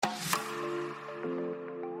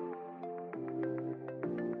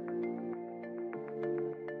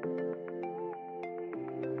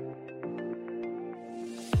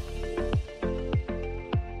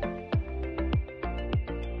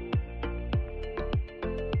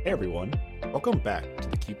Hey everyone, welcome back to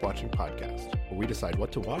the Keep Watching podcast, where we decide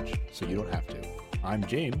what to watch so you don't have to. I'm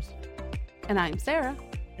James. And I'm Sarah.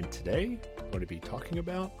 And today, we're going to be talking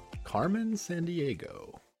about Carmen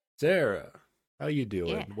Sandiego. Sarah, how you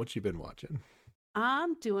doing? Yeah. What you been watching?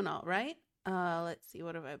 I'm doing all right. Let's see,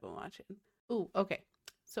 what have I been watching? Ooh, okay.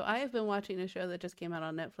 So I have been watching a show that just came out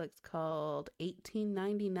on Netflix called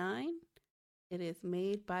 1899. It is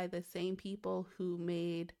made by the same people who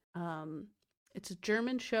made, it's a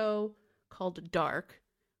German show called Dark,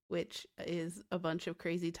 which is a bunch of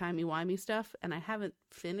crazy timey-wimey stuff. And I haven't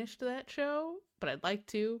finished that show, but I'd like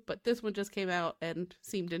to. But this one just came out and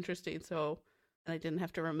seemed interesting, and I didn't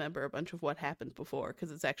have to remember a bunch of what happened before because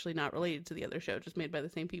it's actually not related to the other show, just made by the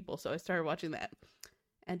same people. So I started watching that.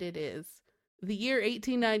 And it is the year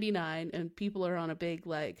 1899, and people are on a big,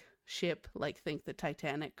 ship, think the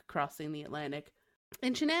Titanic crossing the Atlantic.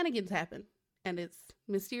 And shenanigans happen. And it's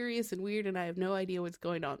mysterious and weird, and I have no idea what's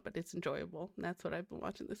going on, but it's enjoyable. And that's what I've been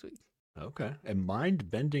watching this week. Okay. A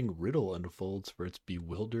mind-bending riddle unfolds for its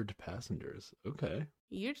bewildered passengers. Okay.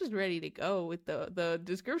 You're just ready to go with the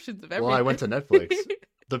descriptions of everything. Well, I went to Netflix.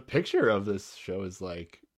 The picture of this show is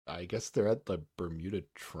I guess they're at the Bermuda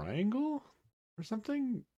Triangle or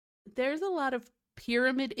something. There's a lot of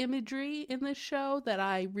pyramid imagery in this show that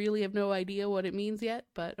I really have no idea what it means yet,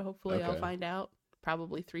 but hopefully I'll find out.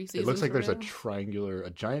 Probably 3 seasons. It looks like there's now.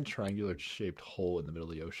 a giant triangular shaped hole in the middle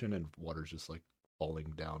of the ocean, and water's just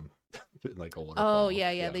falling down like a waterfall. Oh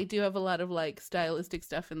yeah. They do have a lot of stylistic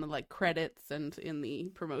stuff in the credits and in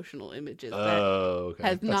the promotional images. Okay.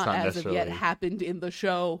 Has not as of yet happened in the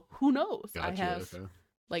show. Who knows? Gotcha,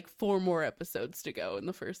 I have 4 more episodes to go in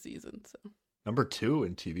the first season. So number 2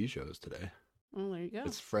 in TV shows today. Well, there you go.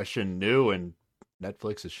 It's fresh and new, and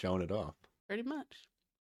Netflix is showing it off. Pretty much.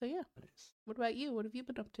 So yeah. Nice. What about you? What have you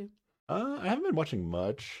been up to? I haven't been watching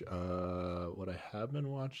much. What I have been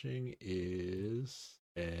watching is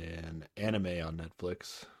an anime on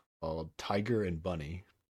Netflix called Tiger and Bunny.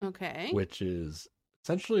 Okay. Which is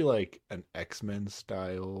essentially an X-Men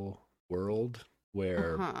style world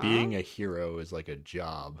where being a hero is a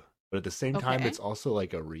job. But at the same time, it's also a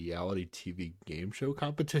reality TV game show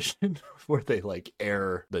competition where they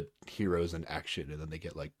air the heroes in action, and then they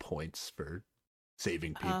get points for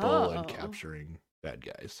saving people and capturing bad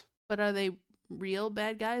guys. But are they real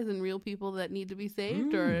bad guys and real people that need to be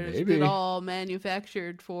saved, or is maybe. it all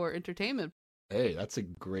manufactured for entertainment? Hey, that's a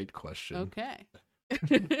great question. Okay.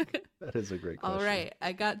 That is a great question. All right,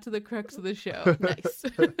 I got to the crux of the show. Nice.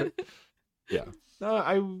 Yeah.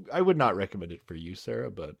 I would not recommend it for you,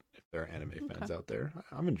 Sarah, but if there are anime fans out there,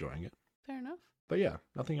 I'm enjoying it. Fair enough. But yeah,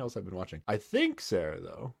 nothing else I've been watching. I think, Sarah,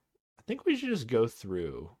 though, we should just go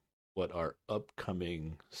through what our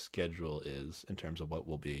upcoming schedule is in terms of what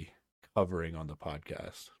we'll be covering on the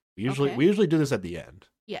podcast. We usually do this at the end.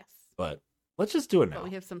 Yes. But let's just do it now. But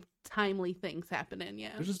we have some timely things happening,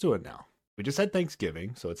 yeah. Let's just do it now. We just had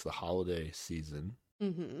Thanksgiving, so it's the holiday season.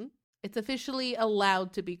 Mm-hmm. It's officially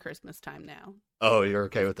allowed to be Christmas time now. Oh, you're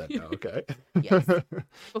okay with that now? Okay. Yes.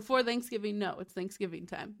 Before Thanksgiving, no, it's Thanksgiving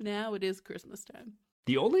time. Now it is Christmas time.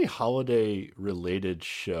 The only holiday-related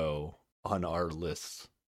show on our list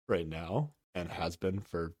right now, and has been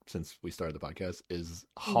since we started the podcast, is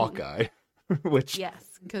Hawkeye, which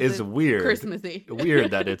is weird. Christmassy.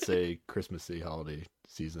 Weird that it's a Christmassy holiday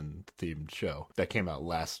season themed show that came out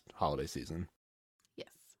last holiday season. Yes.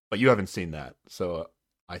 But you haven't seen that, so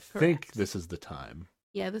I think this is the time.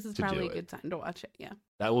 Yeah, this is probably a good time to watch it, yeah.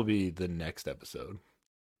 That will be the next episode.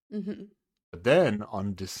 Mm-hmm. But then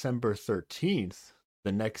on December 13th,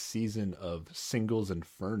 the next season of Singles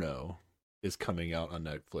Inferno is coming out on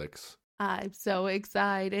Netflix. I'm so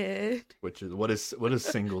excited. Which is what is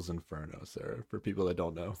Singles Inferno, Sarah, for people that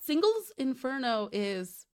don't know? Singles Inferno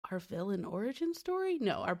is our villain origin story?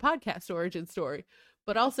 No, our podcast origin story.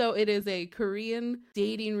 But also it is a Korean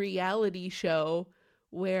dating reality show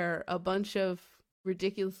where a bunch of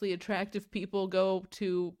ridiculously attractive people go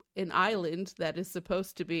to an island that is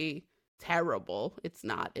supposed to be terrible. It's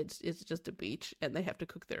not. It's just a beach, and they have to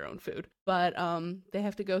cook their own food. But they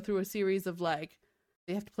have to go through a series of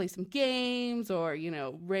they have to play some games or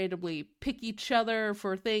randomly pick each other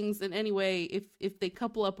for things. And anyway, if they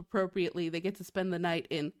couple up appropriately, they get to spend the night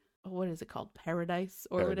in what is it called, Paradise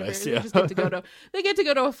or whatever. Yeah. They get to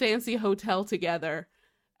go to a fancy hotel together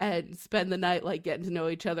and spend the night getting to know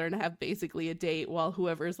each other and have basically a date while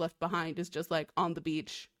whoever is left behind is just on the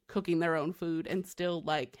beach cooking their own food and still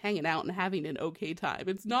hanging out and having an okay time.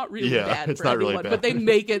 It's not really bad for anyone, really but they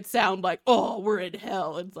make it sound oh, we're in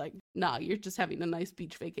hell. It's nah, you're just having a nice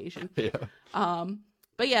beach vacation. Yeah.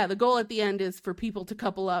 But yeah, the goal at the end is for people to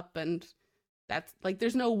couple up, and that's like,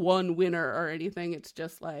 there's no one winner or anything. It's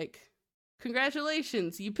just like,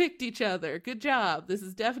 congratulations, you picked each other. Good job. This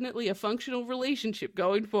is definitely a functional relationship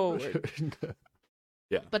going forward.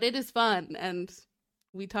 Yeah. But it is fun. And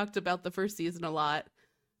we talked about the first season a lot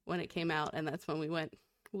when it came out. And that's when we went,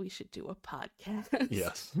 we should do a podcast.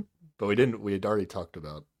 Yes. But we didn't. We had already talked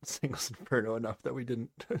about Singles Inferno enough that we didn't.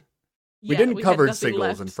 We didn't cover Singles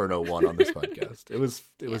left. Inferno 1 on this podcast. It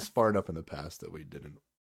was far enough in the past that we didn't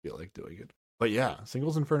feel like doing it. But yeah,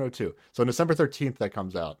 Singles Inferno 2. So on December 13th that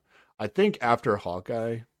comes out. I think after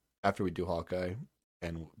we do Hawkeye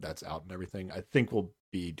and that's out and everything, I think we'll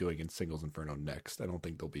be doing in Singles Inferno next. I don't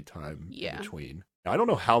think there'll be time in between. Now, I don't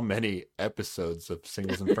know how many episodes of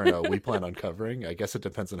Singles Inferno we plan on covering. I guess it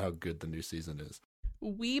depends on how good the new season is.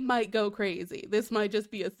 We might go crazy. This might just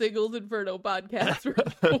be a Singles Inferno podcast for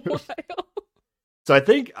a while. So I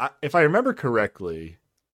think, if I remember correctly,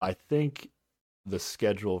 I think the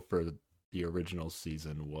schedule for the original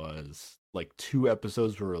season was like 2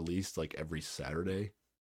 episodes were released like every Saturday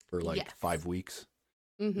for like 5 weeks.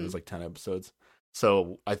 Mm-hmm. It was like 10 episodes.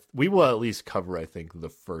 So we will at least cover, I think, the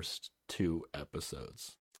first 2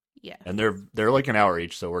 episodes. Yeah. And they're like an hour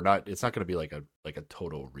each, so it's not going to be like a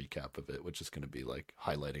total recap of it, which is going to be like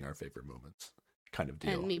highlighting our favorite moments kind of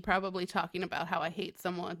deal. And me probably talking about how I hate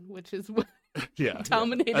someone, which is what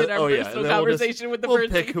dominated our personal conversation with the we'll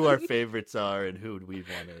first pick season. Who our favorites are and who'd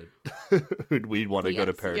we want to go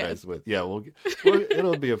to paradise with. Yeah,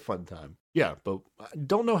 it'll be a fun time. Yeah, but I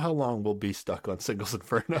don't know how long we'll be stuck on Singles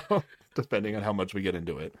Inferno, depending on how much we get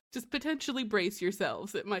into it. Just potentially brace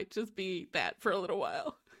yourselves. It might just be that for a little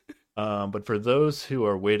while. But for those who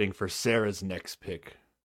are waiting for Sarah's next pick,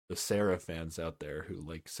 the Sarah fans out there who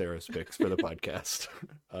like Sarah's picks for the podcast,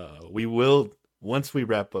 we will, once we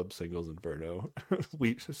wrap up Singles Inferno,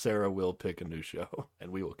 Sarah will pick a new show,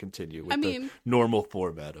 and we will continue with the normal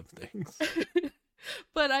format of things.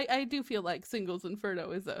 But I do feel like Singles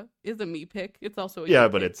Inferno is a me pick. It's also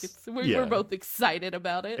but pick. We're both excited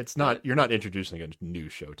about it. It's not, you're not introducing a new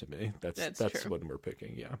show to me. That's true. what we're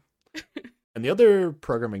picking. Yeah. And the other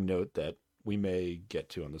programming note that we may get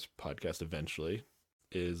to on this podcast eventually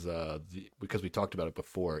is because we talked about it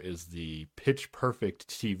before, is the Pitch Perfect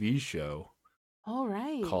TV show. All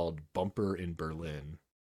right. Called Bumper in Berlin.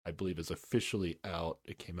 I believe is officially out.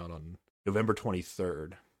 It came out on November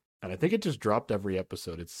 23rd. And I think it just dropped every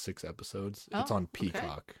episode. It's 6 episodes. It's on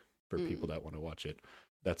Peacock for people that want to watch it.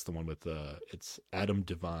 That's the one with it's Adam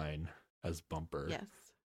Devine as Bumper. Yes.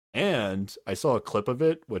 And I saw a clip of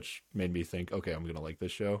it, which made me think, okay, I'm going to like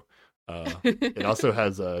this show. It also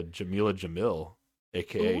has Jamila Jamil,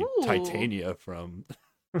 a.k.a. Titania from...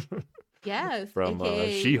 Yes. from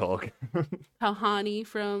She-Hulk. Tahani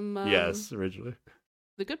from... yes, originally.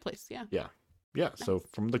 The Good Place, yeah. Yeah. Nice. So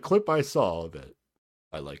from the clip I saw of it,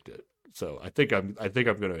 I liked it. So I think I'm going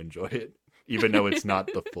to enjoy it, even though it's not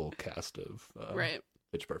the full cast of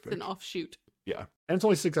Pitch Perfect. It's an offshoot. Yeah, and it's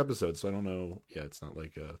only 6 episodes, so I don't know. Yeah, it's not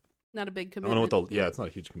like not a big commitment. I don't know what it's not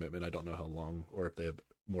a huge commitment. I don't know how long or if they have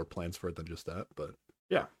more plans for it than just that. But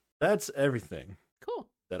yeah, that's everything. Cool.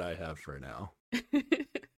 That I have for now.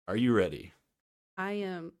 Are you ready? I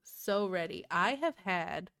am so ready. I have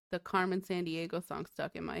had the Carmen Sandiego song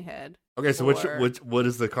stuck in my head. Okay, so what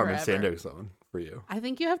is the Carmen Sandiego song for you? I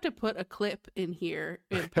think you have to put a clip in here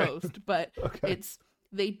in post, but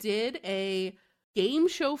they did a game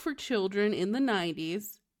show for children in the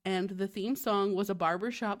 90s, and the theme song was a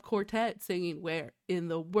barbershop quartet singing "Where in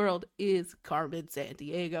the World is Carmen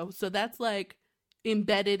Sandiego?" So that's like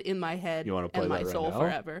embedded in my head and my soul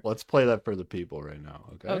forever. Let's play that for the people right now,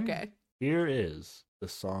 okay? Okay. Here is the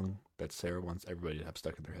song that Sarah wants everybody to have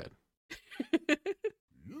stuck in their head.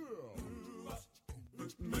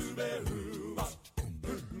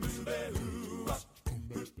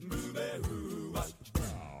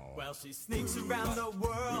 Well, she sneaks around the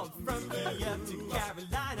world from India to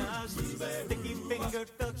Carolina. She's a sticky-fingered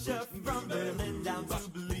filcher from Berlin down to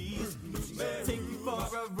Belize. She'll take you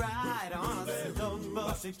for a ride on a slow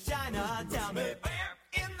boat to China. Tell me, where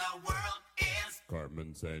in the world is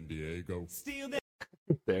Carmen Sandiego?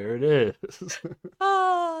 There it is.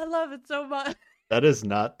 Oh, I love it so much. That is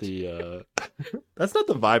not the that's not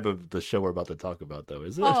the vibe of the show we're about to talk about, though,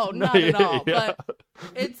 is it? Oh, not at all. Yeah. But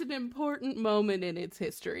it's an important moment in its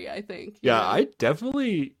history, I think. Yeah, I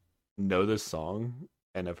definitely know this song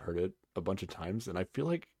and I've heard it a bunch of times, and I feel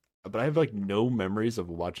like, but I have like no memories of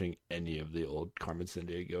watching any of the old Carmen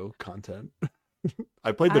Sandiego content.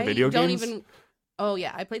 I played the video games. Oh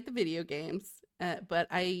yeah, I played the video games. But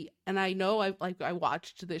I know I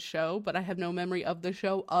watched this show, but I have no memory of the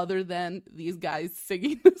show other than these guys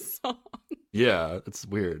singing the song. Yeah, it's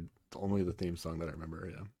weird. only the theme song that I remember,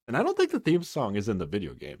 yeah. And I don't think the theme song is in the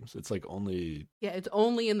video games. It's like only... Yeah, it's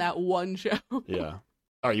only in that one show. Yeah.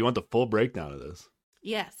 All right, you want the full breakdown of this?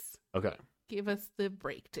 Yes. Okay. Give us the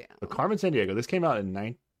breakdown. So Carmen Sandiego, this came out and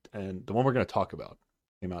the one we're going to talk about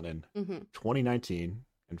came out in 2019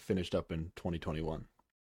 and finished up in 2021.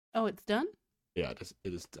 Oh, it's done? Yeah, it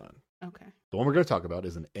is done. Okay. The one we're going to talk about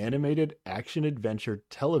is an animated action-adventure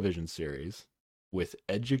television series with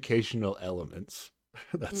educational elements.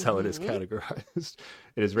 That's how it is categorized.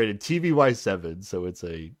 It is rated TVY7, so it's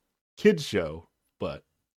a kids show, but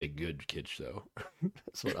a good kids show.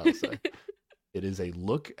 That's what I'll say. It is a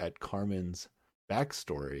look at Carmen's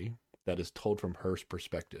backstory that is told from her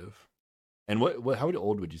perspective. And how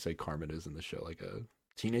old would you say Carmen is in the show? Like a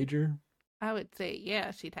teenager? I would say,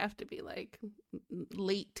 yeah, she'd have to be like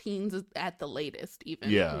late teens at the latest, even.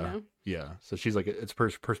 Yeah, you know? Yeah. So she's like, it's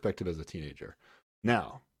perspective as a teenager.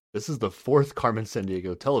 Now, this is the 4th Carmen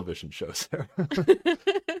Sandiego television show, Sarah.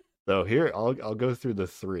 So here, I'll go through the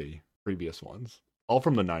 3 previous ones, all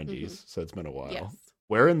from the 90s, so it's been a while. Yes.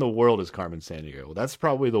 Where in the world is Carmen Sandiego? Well, that's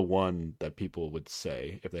probably the one that people would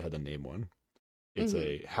say if they had to name one. It's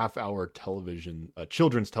a half-hour television,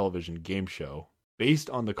 children's television game show based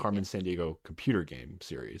on the Carmen Sandiego computer game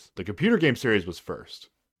series. The computer game series was first.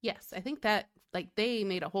 Yes, I think that they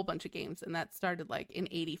made a whole bunch of games, and that started like in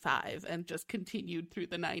 '85 and just continued through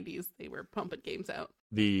the '90s. They were pumping games out.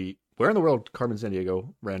 The Where in the World Carmen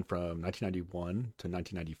Sandiego ran from 1991 to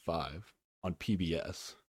 1995 on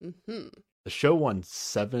PBS. The show won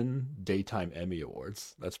 7 Daytime Emmy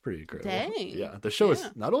Awards. That's pretty incredible. Dang. Yeah, the show is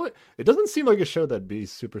not only... It doesn't seem like a show that'd be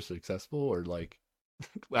super successful or like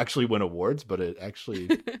actually win awards, but it actually...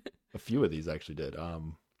 a few of these actually did.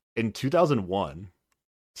 In 2001,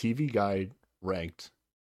 TV Guide ranked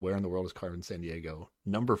Where in the World is Carmen Sandiego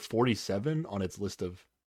number 47 on its list of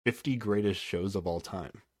 50 greatest shows of all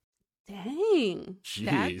time. Dang. Jeez,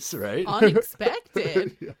 That's right?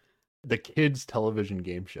 unexpected. Yeah. The kids' television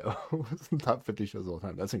game show was the top 50 shows of all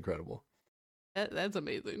time. That's incredible. That's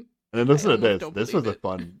amazing. And then listen to this. Don't This was believe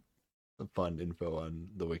a fun info on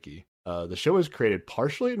the wiki. The show was created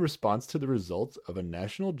partially in response to the results of a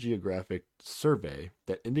National Geographic survey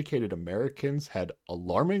that indicated Americans had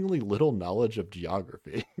alarmingly little knowledge of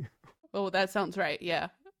geography. Oh, that sounds right. Yeah.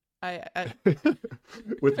 I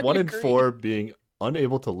With 1 in agree. 4 being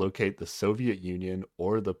unable to locate the Soviet Union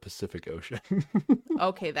or the Pacific Ocean.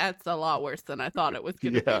 Okay, that's a lot worse than I thought it was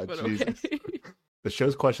going to Yeah, be, but Jesus. okay. The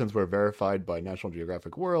show's questions were verified by National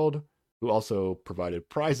Geographic World, who also provided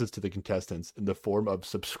prizes to the contestants in the form of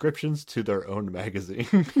subscriptions to their own magazine.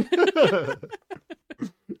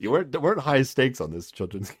 There weren't high stakes on this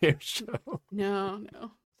children's game show. No.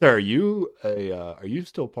 Sarah, are you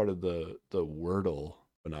still part of the Wordle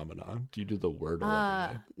phenomenon? Do you do the Wordle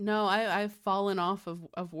every day? No, I've fallen off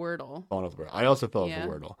of Wordle. Fallen off the Wordle. I also fell off Yeah.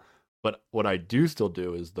 the Wordle. But what I do still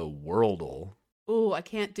do is the Worldle. Oh, I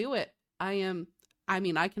can't do it. I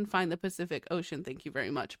can find the Pacific Ocean, thank you very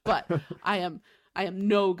much, but I am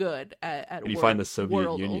no good at Can you find the Soviet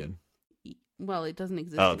Wordle. Union? Well, it doesn't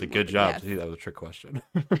exist. Oh, anymore, good but job. yes. See, that was a trick question.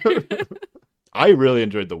 I really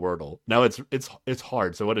enjoyed the Wordle. Now it's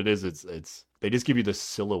hard. So what it is, it's they just give you the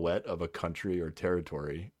silhouette of a country or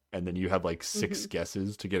territory, and then you have like 6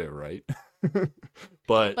 guesses to get it right.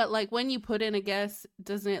 But like when you put in a guess,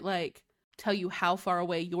 doesn't it like tell you how far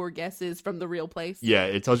away your guess is from the real place? yeah,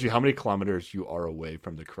 it tells you how many kilometers you are away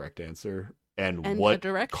from the correct answer and And what the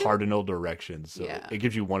direction? cardinal directions. So Yeah. it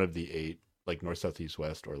gives you one of the 8, like north, south, east,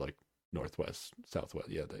 west, or like northwest, southwest.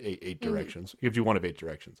 Yeah, the 8 directions. It gives you one of 8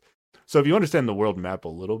 directions. So if you understand the world map a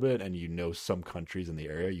little bit and you know some countries in the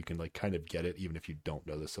area, you can like kind of get it even if you don't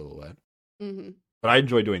know the silhouette. Mm-hmm. But I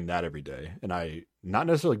enjoy doing that every day, and I'm not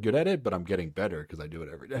necessarily good at it, but I'm getting better because I do it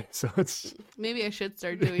every day. So it's Maybe I should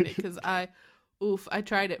start doing it because I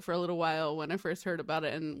tried it for a little while when I first heard about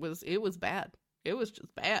it, and it was bad. It was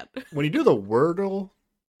just bad. when you do the Wordle,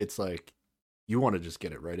 it's like you want to just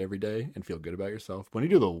get it right every day and feel good about yourself. When you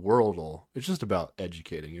do the Wordle, it's just about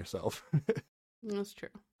educating yourself. That's true.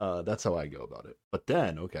 That's how I go about it. But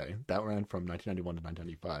then, okay, that ran from 1991 to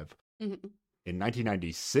 1995. Mm-hmm. In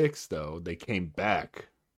 1996, though, they came back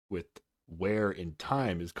with Where in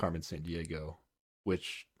Time is Carmen Sandiego,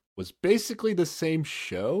 which was basically the same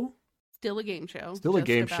show. Still a game show. Still a just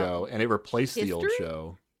game about show, and it replaced the old history?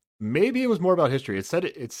 show. Maybe it was more about history.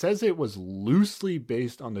 It says it was loosely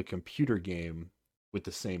based on the computer game with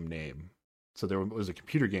the same name. So there was a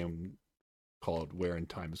computer game called Where in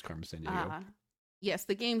Time is Carmen Sandiego. Yes,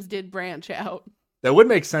 the games did branch out. That would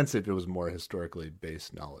make sense if it was more historically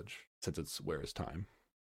based knowledge, since it's Where is Time.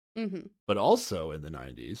 Mm-hmm. But also in the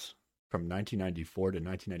 90s, from 1994 to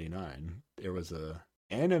 1999, there was a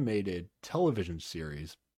animated television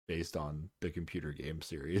series based on the computer game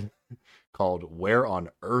series called Where on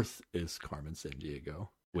Earth is Carmen Sandiego,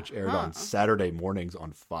 which aired on Saturday mornings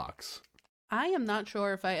on Fox. I am not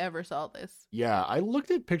sure if I ever saw this. Yeah, I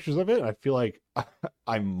looked at pictures of it, and I feel like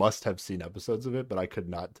I must have seen episodes of it, but I could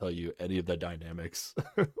not tell you any of the dynamics.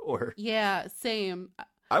 Yeah, same.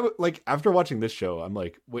 Like, after watching this show, I'm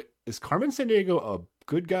like, wait, is Carmen Sandiego a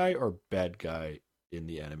good guy or bad guy in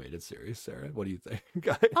the animated series, Sarah? What do you think?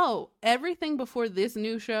 Oh, everything before this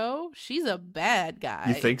new show, she's a bad guy.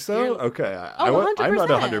 You think so? Okay. I'm not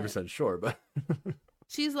 100% sure, but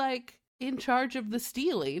she's like in charge of the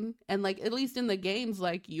stealing, and like at least in the games,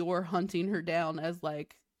 like you're hunting her down as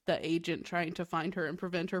like the agent trying to find her and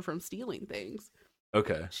prevent her from stealing things.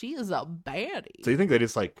 Okay. She is a baddie. So you think they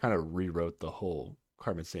just like kind of rewrote the whole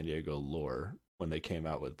Carmen Sandiego lore when they came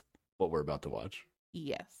out with what we're about to watch?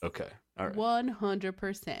 Yes. Okay. All right.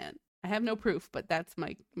 100%. I have no proof, but that's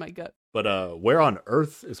my gut. But Where on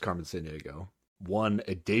Earth is Carmen Sandiego won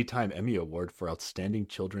a Daytime Emmy Award for Outstanding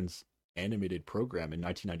Children's Animated Program in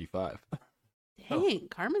 1995. Dang,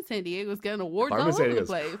 Carmen Sandiego's getting awards all over the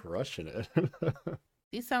place. Crushing it.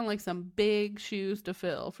 These sound like some big shoes to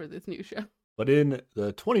fill for this new show. But in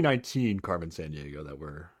the 2019 Carmen Sandiego that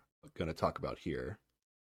we're going to talk about here,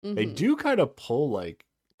 they do kind of pull like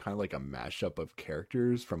a mashup of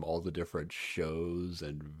characters from all the different shows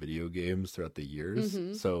and video games throughout the years.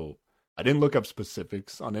 So I didn't look up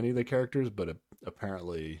specifics on any of the characters, but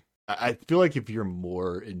apparently I feel like if you're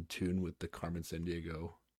more in tune with the Carmen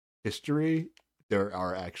Sandiego history, there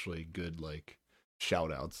are actually good like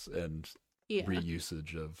shout outs and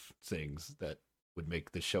reusage of things that would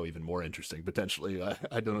make the show even more interesting potentially.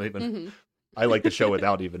 I don't even I like the show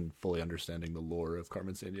without even fully understanding the lore of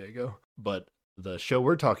Carmen Sandiego. But the show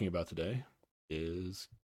we're talking about today is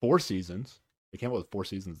 4 seasons. They came out with 4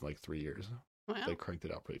 seasons in like 3 years. Wow. They cranked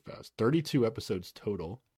it out pretty fast. 32 episodes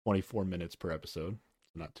total, 24 minutes per episode.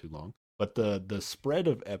 Not too long. But the spread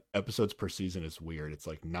of episodes per season is weird. It's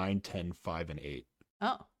like 9, 10, 5, and 8.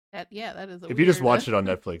 Oh, that is if you just watch it on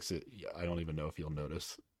Netflix, I don't even know if you'll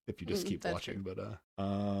notice if you just keep watching. True.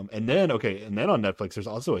 But and then on Netflix, there's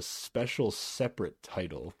also a special separate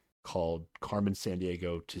title called Carmen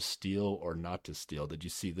Sandiego To Steal or Not to Steal. Did you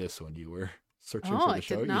see this when you were searching for the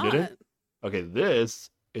show? Did not. You didn't? Okay,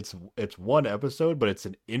 it's one episode, but it's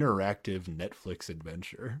an interactive Netflix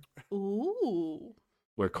adventure. Ooh.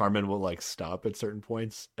 Where Carmen will like stop at certain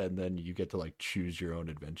points, and then you get to like choose your own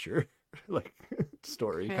adventure, like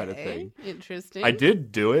story kind of thing. Interesting. I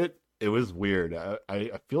did do it. It was weird.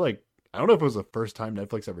 I feel like I don't know if it was the first time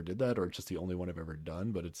Netflix ever did that or just the only one I've ever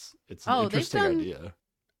done, but it's an interesting idea.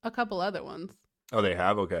 A couple other ones. Oh, they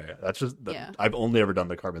have? Okay. That's just I've only ever done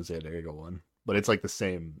the Carmen Sandiego one, but it's like the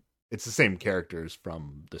same characters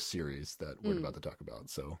from the series that we're about to talk about.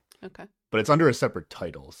 So okay. But it's under a separate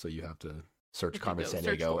title, so you have to search Carmen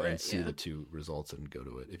Sandiego and see the 2 results and go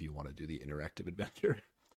to it if you want to do the interactive adventure.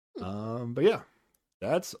 But yeah,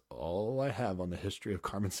 that's all I have on the history of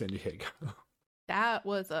Carmen Sandiego. That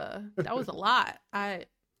was a lot.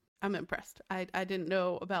 I'm impressed. I didn't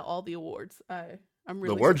know about all the awards. I'm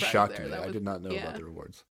really the awards surprised shocked me. I did not know about the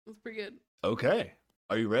awards. It was pretty good. Okay,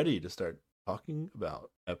 are you ready to start talking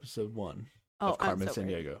about episode 1 of Carmen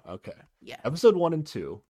Sandiego? Okay. Yeah. Episode 1 and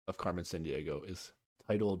 2 of Carmen Sandiego is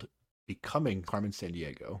titled Becoming Carmen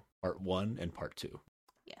Sandiego, Part 1 and Part 2.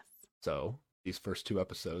 Yes. So these first 2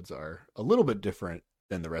 episodes are a little bit different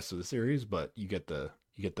than the rest of the series, but you get the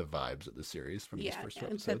vibes of the series from these first 2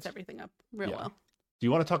 episodes. It sets everything up real well. Do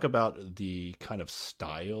you want to talk about the kind of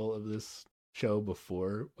style of this show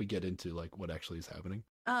before we get into like what actually is happening?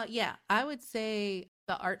 Yeah, I would say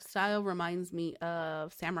the art style reminds me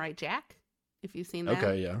of Samurai Jack, if you've seen that.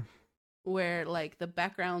 Okay, yeah. Where like the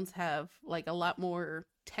backgrounds have like a lot more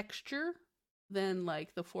texture than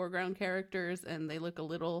like the foreground characters, and they look a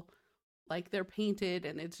little like they're painted,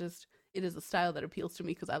 and it is a style that appeals to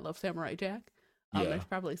me because I love Samurai Jack. There's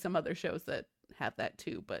probably some other shows that have that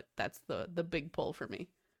too, but that's the big pull for me.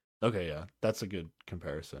 Okay, yeah, that's a good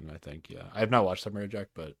comparison, I think. Yeah, I have not watched Samurai Jack,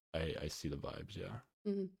 but I see the vibes.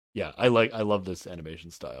 Yeah, yeah, I love this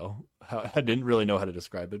animation style. I didn't really know how to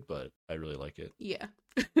describe it, but I really like it. Yeah.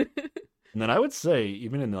 And then I would say,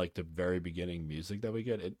 even in like the very beginning music that we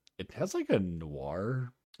get, it has like a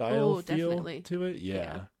noir style feel definitely to it.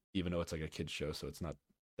 Yeah, even though it's like a kid's show, so it's not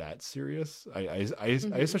that serious. I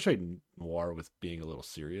associate noir with being a little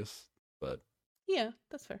serious, but yeah,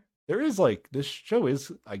 that's fair. There is like this show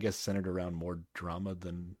is, I guess, centered around more drama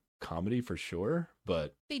than comedy for sure,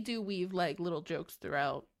 but they do weave like little jokes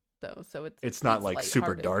throughout though, so it's not like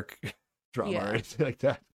super dark drama or anything like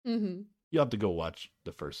that. You have to go watch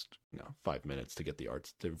the first 5 minutes to get the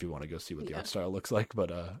arts if you want to go see what the art style looks like.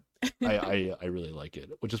 But I really like it.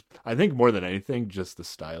 Which is, I think, more than anything, just the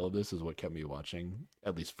style of this is what kept me watching,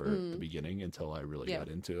 at least for the beginning, until I really got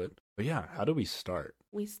into it. But yeah, how do we start?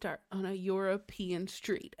 We start on a European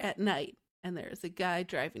street at night, and there's a guy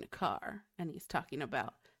driving a car, and he's talking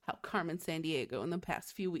about how Carmen Sandiego in the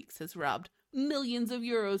past few weeks has robbed millions of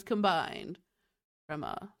euros combined from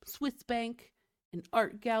a Swiss bank, an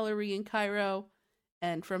art gallery in Cairo,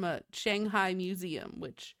 and from a Shanghai museum,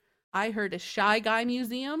 which I heard a Shy Guy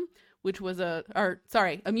Museum, which was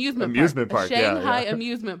amusement park. A Shanghai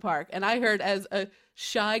amusement park. And I heard as a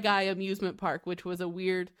Shy Guy amusement park, which was a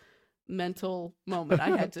weird mental moment.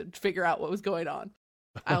 I had to figure out what was going on.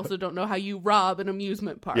 I also don't know how you rob an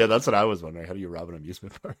amusement park. Yeah, that's what I was wondering. How do you rob an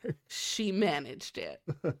amusement park? She managed it.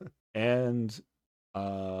 And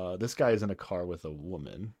this guy is in a car with a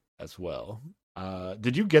woman as well.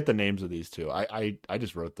 Did you get the names of these two? I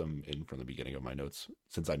just wrote them in from the beginning of my notes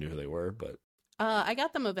since I knew who they were, but I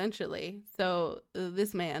got them eventually. So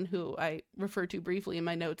this man, who I refer to briefly in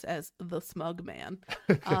my notes as the smug man,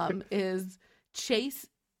 is Chase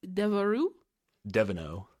Devereaux.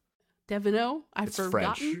 Devino. I've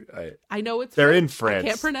forgotten. French. I know it's they're French. in France. I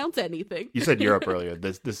can't pronounce anything. You said Europe earlier.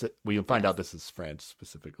 This we find out this is France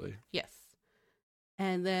specifically. Yes.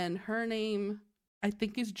 And then her name, I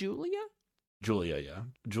think, is Julia.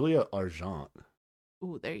 Julia Argent.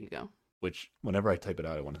 Ooh, there you go. Which, whenever I type it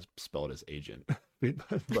out, I want to spell it as agent.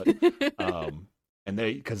 but and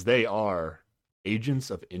because they are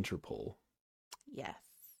agents of Interpol. Yes,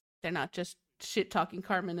 they're not just shit-talking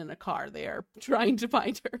Carmen in a car. They are trying to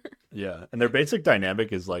find her. Yeah, and their basic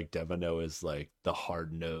dynamic is like Devino is like the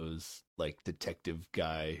hard-nosed like detective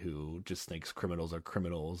guy who just thinks criminals are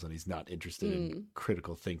criminals, and he's not interested in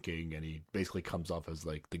critical thinking, and he basically comes off as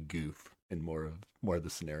like the goof in more of the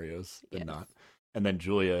scenarios than not. And then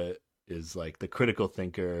Julia is like the critical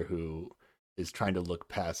thinker who is trying to look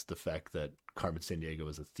past the fact that Carmen Sandiego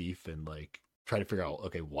is a thief and like try to figure out,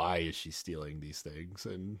 okay, why is she stealing these things?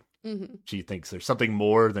 And she thinks there's something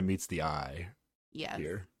more than meets the eye. Yes.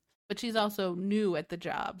 Here. But she's also new at the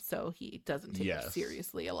job, so he doesn't take it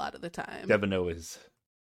seriously a lot of the time. Devino is,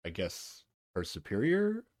 I guess, her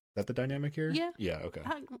superior? Is that the dynamic here? Yeah. Yeah, okay.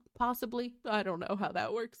 Possibly. I don't know how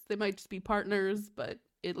that works. They might just be partners, but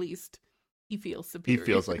at least he feels superior. He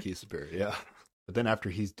feels like he's superior, yeah. But then after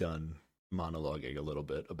he's done monologuing a little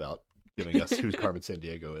bit about giving us who Carmen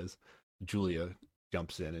Sandiego is, Julia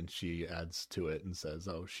jumps in and she adds to it and says,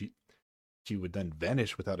 she would then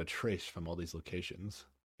vanish without a trace from all these locations,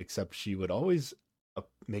 except she would always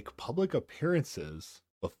make public appearances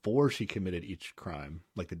before she committed each crime,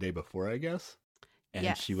 like the day before, I guess.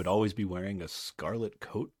 And she would always be wearing a scarlet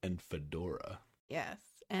coat and fedora. Yes,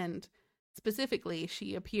 and specifically,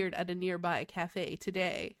 she appeared at a nearby cafe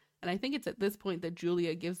today. And I think it's at this point that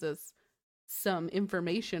Julia gives us some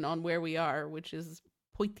information on where we are, which is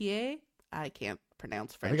Poitiers. I can't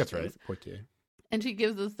pronounce French. I think that's things. right, Poitiers. And she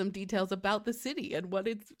gives us some details about the city and what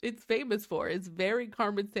it's famous for. It's very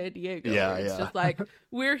Carmen Sandiego. Yeah, it's just like,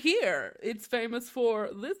 we're here. It's famous for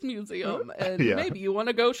this museum. And maybe you want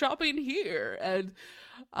to go shopping here.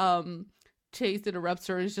 And Chase interrupts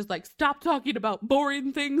her and is just like, stop talking about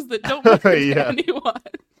boring things that don't matter to anyone.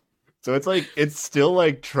 So it's like, it's still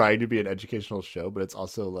like trying to be an educational show, but it's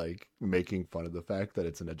also like making fun of the fact that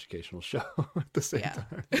it's an educational show at the same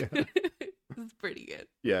time. Yeah. It's pretty good.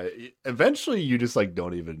 Yeah. Eventually you just like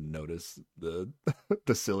don't even notice the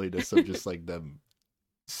silliness of just like them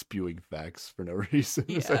spewing facts for no reason,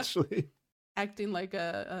 essentially. Acting like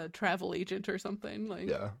a travel agent or something. Like.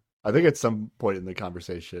 Yeah. I think at some point in the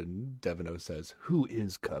conversation, Devino says, "Who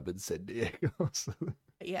is Carmen Sandiego?" So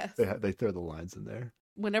yes. They throw the lines in there.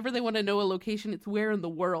 Whenever they want to know a location, it's where in the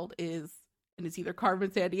world is, and it's either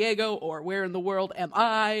Carmen Sandiego or where in the world am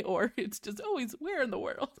I, or it's just always where in the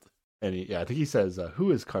world. And I think he says,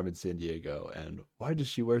 "Who is Carmen Sandiego, and why does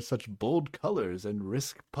she wear such bold colors and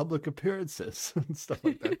risk public appearances?" and stuff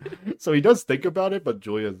like that. So he does think about it, but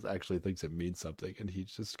Julia actually thinks it means something, and he's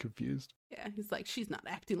just confused. Yeah, he's like, she's not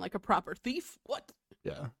acting like a proper thief. What?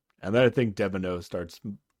 Yeah, and then I think Devino starts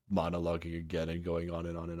monologuing again and going on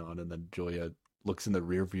and on and on, and then Julia looks in the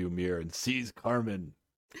rearview mirror and sees Carmen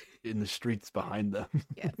in the streets behind them.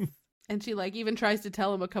 Yes. And she like even tries to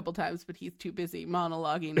tell him a couple times, but he's too busy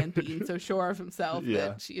monologuing and being so sure of himself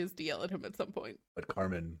that she has to yell at him at some point. But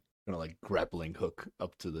Carmen kind of like grappling hook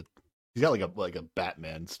up to the. He's got like a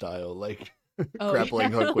Batman style like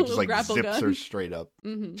grappling hook, which is like zips gun. Her straight up.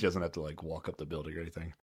 Mm-hmm. She doesn't have to like walk up the building or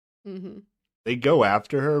anything. Mm-hmm. They go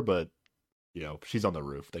after her, but she's on the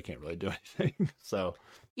roof. They can't really do anything. So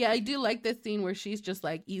yeah, I do like this scene where she's just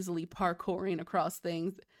like easily parkouring across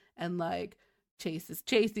things, and like Chase is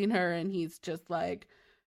chasing her, and he's just like,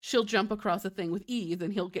 she'll jump across a thing with ease,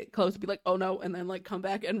 and he'll get close and be like, oh no, and then like come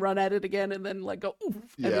back and run at it again, and then like go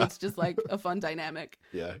oof. And it's just like a fun dynamic.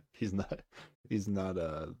 Yeah, he's not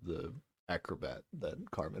the acrobat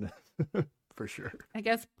that Carmen is. For sure. I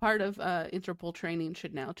guess part of Interpol training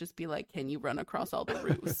should now just be like, can you run across all the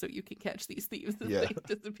roofs so you can catch these thieves as they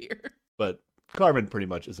disappear? But Carmen pretty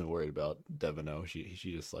much isn't worried about Devino. She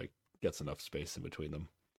just like gets enough space in between them,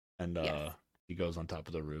 and he goes on top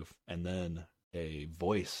of the roof, and then a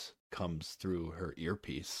voice comes through her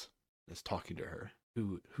earpiece and is talking to her.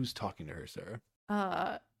 Who's talking to her,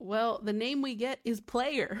 Sarah? Well, the name we get is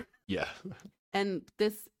Player. Yeah. And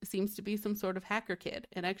this seems to be some sort of hacker kid.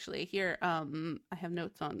 And actually here, I have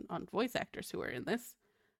notes on voice actors who are in this.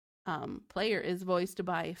 Player is voiced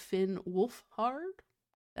by Finn Wolfhard.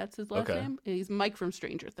 That's his last name. He's Mike from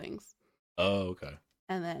Stranger Things. Oh, okay.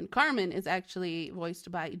 And then Carmen is actually voiced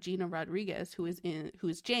by Gina Rodriguez, who is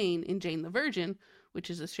Jane in Jane the Virgin, which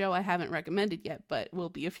is a show I haven't recommended yet, but will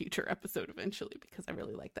be a future episode eventually because I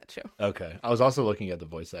really like that show. Okay. I was also looking at the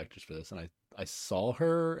voice actors for this, and I saw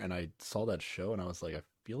her, and I saw that show, and I was like, I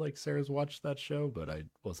feel like Sarah's watched that show, but I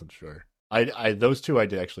wasn't sure. Those two I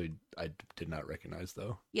did not recognize,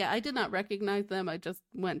 though. Yeah, I did not recognize them. I just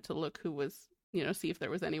went to look who was, see if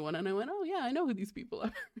there was anyone, and I went, oh yeah, I know who these people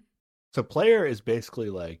are. So Player is basically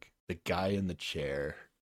like the guy in the chair.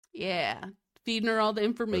 Yeah. Feeding her all the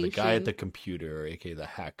information. Or the guy at the computer, aka the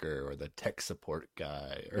hacker, or the tech support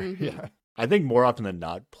guy. Or yeah. I think more often than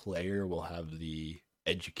not, Player will have the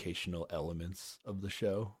educational elements of the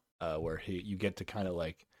show, where you get to kind of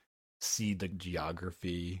like see the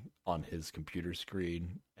geography on his computer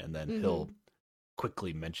screen, and then he'll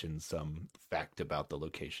quickly mention some fact about the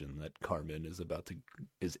location that Carmen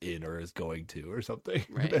is in or is going to or something.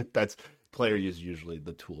 Right. That's Player is usually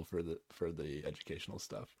the tool for the educational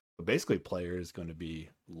stuff. But basically, Player is going to be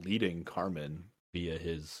leading Carmen via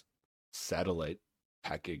his satellite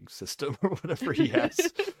hacking system or whatever he has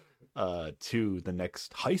to the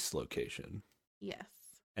next heist location. Yes.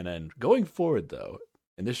 And then going forward, though,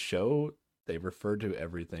 in this show, they refer to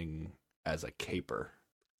everything as a caper.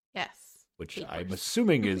 Yes. Which Capers. I'm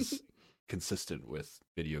assuming is consistent with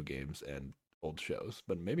video games and old shows,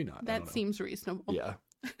 but maybe not. That seems reasonable. Yeah.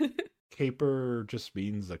 Caper just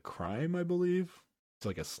means a crime, I believe. It's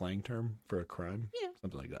like a slang term for a crime. Yeah.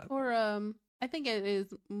 Something like that. Or I think it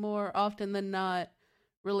is more often than not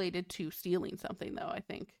related to stealing something, though, I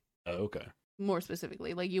think. Oh, okay. More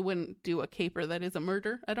specifically. Like, you wouldn't do a caper that is a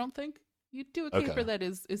murder, I don't think. You'd do a caper that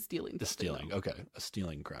is stealing. The stealing. Though. Okay. A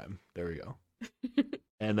stealing crime. There we go.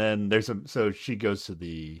 And then so she goes to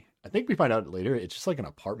I think we find out later, it's just like an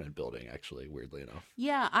apartment building, actually, weirdly enough.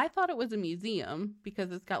 Yeah, I thought it was a museum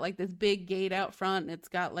because it's got like this big gate out front and it's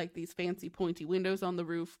got like these fancy pointy windows on the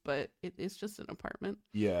roof, but it's just an apartment.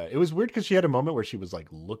 Yeah, it was weird because she had a moment where she was like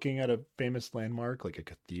looking at a famous landmark, like a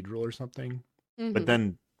cathedral or something. Mm-hmm. But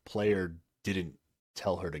then Player didn't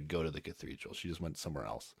tell her to go to the cathedral. She just went somewhere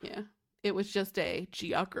else. Yeah, it was just a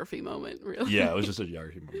geography moment, really. Yeah, it was just a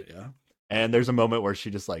geography moment, yeah. And there's a moment where she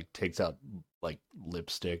just like takes out like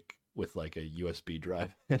lipstick with like a USB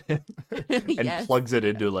drive in it and plugs it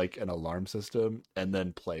into like an alarm system, and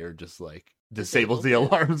then Player just like disables the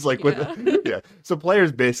alarms like with So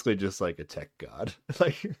Player's basically just like a tech god.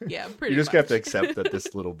 Like pretty you just much. have to accept that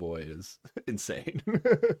this little boy is insane.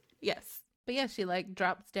 Yes. But yeah, she like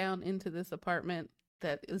drops down into this apartment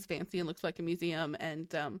that is fancy and looks like a museum,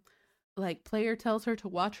 and like Player tells her to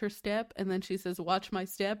watch her step, and then she says, watch my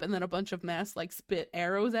step, and then a bunch of masks like spit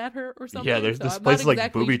arrows at her or something. Yeah, there's this place is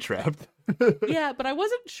like booby trapped. Yeah, but I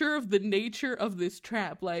wasn't sure of the nature of this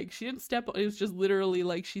trap. Like, she didn't step, it was just literally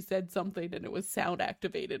like she said something and it was sound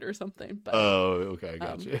activated or something. But oh, okay, I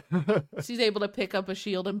got you. She's able to pick up a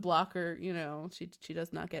shield and block her, she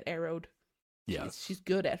does not get arrowed. Yeah. She's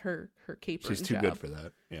good at her capering She's too good for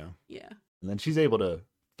that. Yeah. Yeah. And then she's able to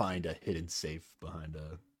find a hidden safe behind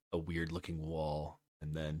a weird looking wall,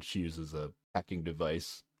 and then she uses a hacking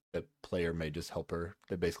device that Player may just help her.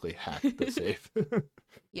 They basically hack the safe.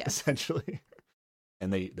 Yeah. Essentially.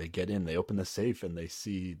 And they get in, they open the safe, and they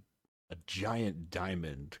see a giant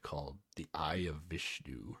diamond called the Eye of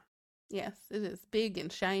Vishnu. Yes, it is big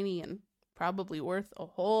and shiny and probably worth a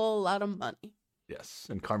whole lot of money. Yes,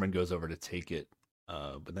 and Carmen goes over to take it,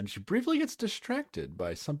 but then she briefly gets distracted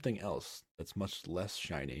by something else that's much less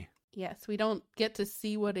shiny. Yes, we don't get to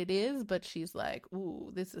see what it is, but she's like, ooh,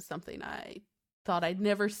 this is something I thought I'd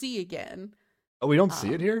never see again. Oh, we don't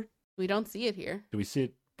see it here? We don't see it here. Do we see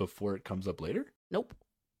it before it comes up later? Nope.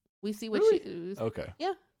 We see what Really? she. Okay.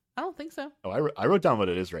 Yeah, I don't think so. Oh, I wrote down what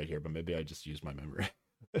it is right here, but maybe I just used my memory.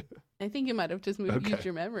 I think you might have just used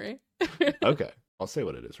your memory. Okay, I'll say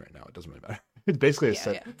what it is right now. It doesn't really matter. It's basically a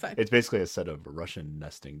set. It's fine. It's basically a set of Russian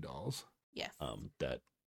nesting dolls. Yes. That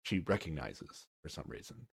she recognizes for some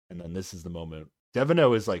reason, and then this is the moment.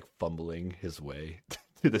 Devino is like fumbling his way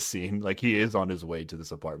to the scene, like he is on his way to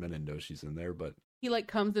this apartment and knows she's in there, but he like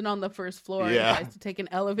comes in on the first floor and tries to take an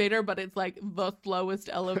elevator, but it's like the slowest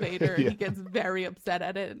elevator. And he gets very upset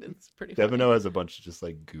at it, and it's pretty funny. Devino has a bunch of just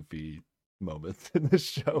like goofy moments in this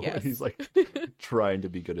show where he's like trying to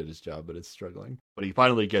be good at his job, but it's struggling. But he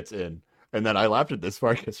finally gets in. And then I laughed at this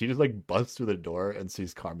part because he just like busts through the door and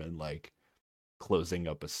sees Carmen like closing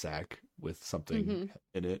up a sack with something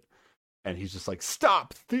in it. And he's just like,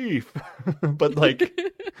 "Stop, thief!" But like,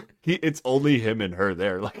 it's only him and her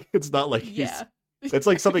there. Like, it's not like it's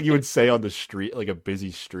like something you would say on the street, like a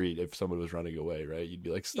busy street, if someone was running away, right? You'd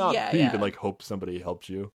be like, "Stop, thief," and like hope somebody helps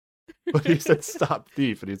you. But he said, "Stop,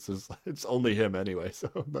 thief," and it's only him anyway,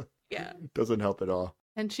 so it doesn't help at all.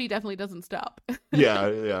 And she definitely doesn't stop.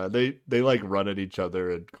 yeah. They like run at each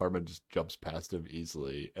other, and Carmen just jumps past him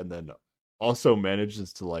easily, and then also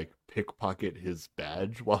manages to like pickpocket his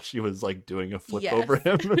badge while she was like doing a flip over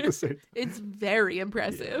him. It's very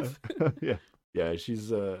impressive. Yeah. She's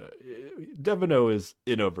Devino is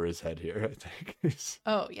in over his head here, I think.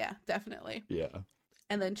 Oh yeah, definitely. Yeah.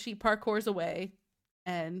 And then she parkours away,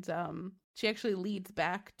 and she actually leads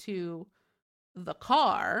back to the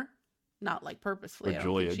car. Not like purposefully.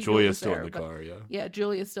 Julia's still in the car, Yeah,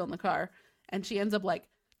 Julia's still in the car. And she ends up like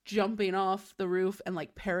jumping off the roof and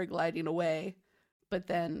like paragliding away. But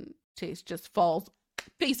then Chase just falls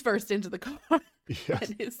face first into the car.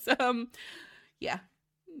 Yes. And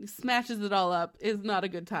smashes it all up. Is not a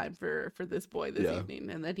good time for this boy this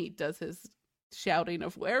evening. And then he does his shouting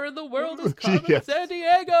of "Where in the world is Carmen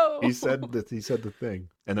Sandiego?" He said the thing.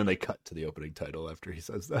 And then they cut to the opening title after he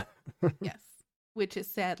says that. Yes. Which is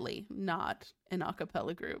sadly not an a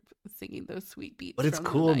cappella group singing those sweet beats. But it's from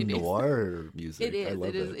cool the 90s. Noir music. It is. I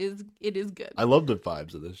love it. It is good. I love the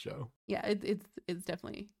vibes of this show. Yeah, it's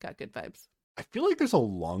definitely got good vibes. I feel like there's a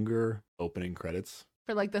longer opening credits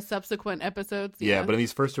for like the subsequent episodes. Yeah, but in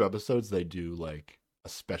these first two episodes, they do like a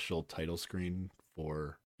special title screen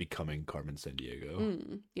for becoming Carmen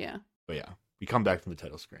Sandiego. Yeah. But yeah, we come back from the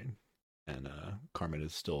title screen, and Carmen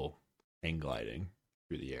is still hang gliding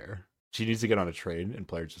through the air. She needs to get on a train, and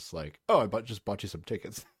Blair's just like, "Oh, I just bought you some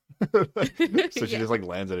tickets." So she just like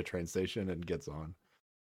lands at a train station and gets on.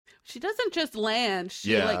 She doesn't just land;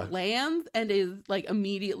 she like lands and is like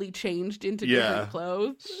immediately changed into different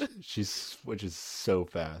clothes. She switches so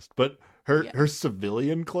fast, but her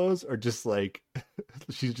civilian clothes are just like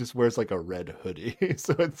she just wears like a red hoodie,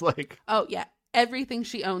 so it's like everything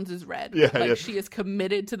she owns is red. She is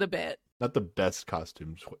committed to the bit. Not the best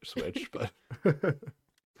costume switch, but.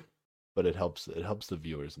 But it helps the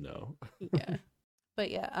viewers know.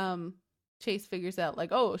 Chase figures out like,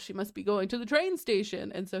 oh, she must be going to the train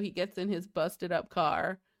station, and so he gets in his busted up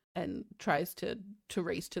car and tries to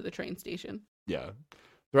race to the train station. Yeah.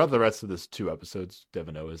 Throughout the rest of this 2 episodes,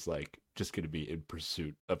 Devino is like just going to be in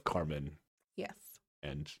pursuit of Carmen. Yes.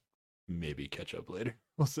 And maybe catch up later.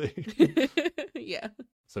 We'll see. Yeah.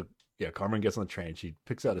 So Carmen gets on the train. She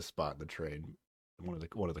picks out a spot in the train, one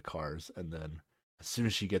of the cars, and then as soon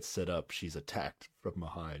as she gets set up, she's attacked from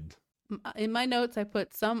behind. In my notes, I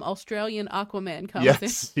put some Australian Aquaman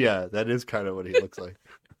comes in. Yeah, that is kind of what he looks like.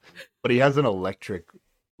 But he has an electric,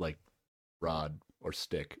 like, rod or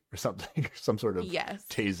stick or something, some sort of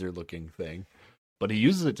taser-looking thing. But he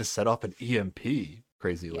uses it to set off an EMP,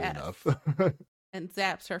 crazily enough. And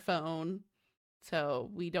zaps her phone,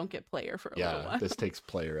 so we don't get Player for a little while. This takes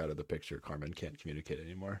Player out of the picture. Carmen can't communicate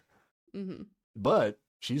anymore. Mm-hmm. But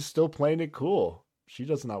she's still playing it cool. She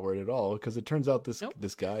does not worry at all, because it turns out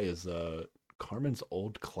this guy is Carmen's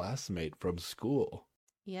old classmate from school.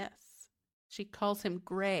 Yes. She calls him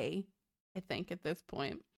Gray, I think, at this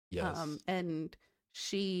point. Yes. And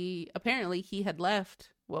he had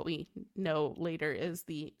left what we know later is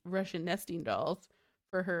the Russian nesting dolls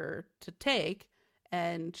for her to take,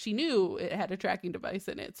 and she knew it had a tracking device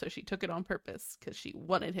in it, so she took it on purpose because she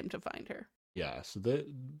wanted him to find her. Yeah, so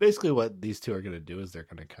basically what these two are going to do is they're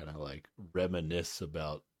going to kind of like reminisce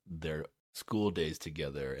about their school days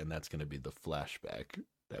together, and that's going to be the flashback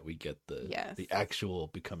that we get the actual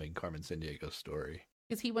becoming Carmen Sandiego story.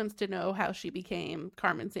 Because he wants to know how she became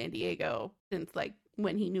Carmen Sandiego, since like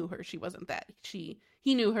when he knew her, she wasn't that. He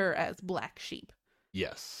knew her as Black Sheep.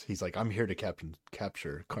 Yes, he's like, I'm here to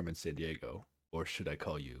capture Carmen Sandiego, or should I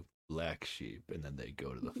call you Black Sheep? And then they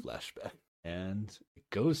go to the flashback, and it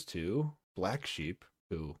goes to Black Sheep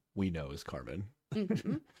who we know is Carmen.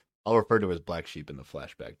 Mm-hmm. I'll refer to her as Black Sheep in the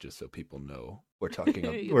flashback just so people know we're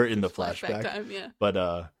in the flashback. Time, yeah.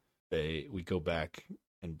 But we go back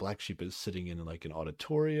and Black Sheep is sitting in like an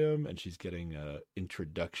auditorium and she's getting a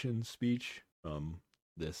introduction speech from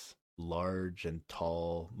this large and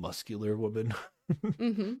tall, muscular woman.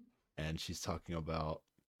 Mm-hmm. And she's talking about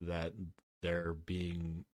that they're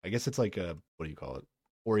being, I guess it's like a, what do you call it?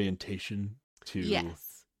 Orientation to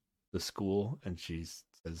the school. And she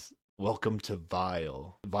says, "Welcome to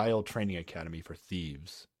Vile Training Academy for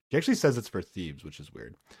Thieves." She actually says it's for thieves, which is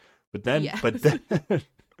weird. But then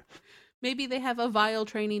maybe they have a Vile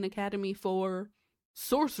Training Academy for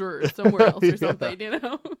sorcerers somewhere else or something, you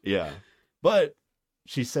know? Yeah. But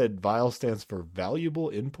she said Vile stands for valuable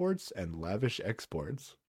imports and lavish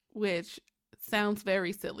exports. Which sounds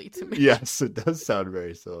very silly to me. Yes, it does sound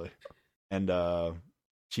very silly. And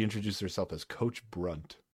she introduced herself as Coach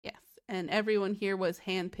Brunt. Yes, and everyone here was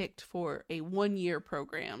handpicked for a 1-year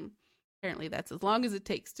program. Apparently that's as long as it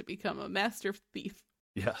takes to become a master thief.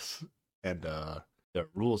 Yes, and the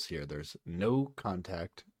rules here, there's no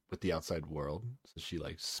contact with the outside world. So she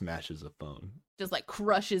like smashes a phone. Just like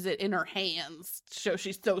crushes it in her hands to show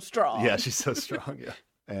she's so strong. Yeah, she's so strong, yeah.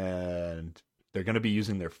 And they're going to be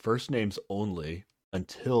using their first names only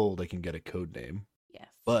until they can get a code name. Yes.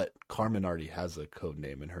 But Carmen already has a code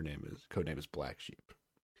name, and her code name is Black Sheep.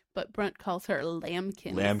 But Brunt calls her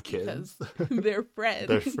Lambkins. Lambkins. Because they're friends.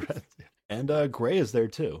 They're friends. And Gray is there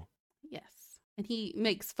too. Yes. And he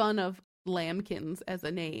makes fun of Lambkins as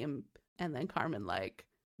a name. And then Carmen like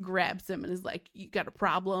grabs him and is like, "You got a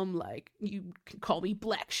problem? Like, you can call me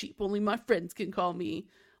Black Sheep. Only my friends can call me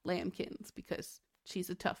Lambkins because she's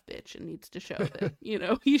a tough bitch and needs to show that, you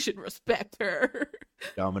know, he should respect her."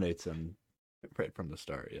 Dominates him right from the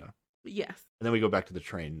start, yeah. Yes. And then we go back to the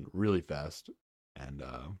train really fast. And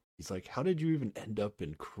he's like, "How did you even end up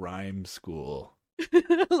in crime school?"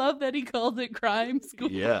 I love that he calls it crime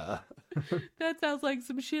school. Yeah. That sounds like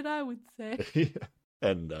some shit I would say. Yeah.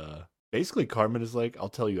 And basically Carmen is like, "I'll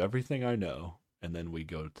tell you everything I know." And then we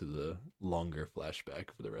go to the longer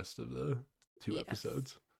flashback for the rest of the 2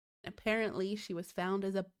 episodes. Apparently, she was found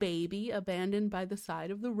as a baby abandoned by the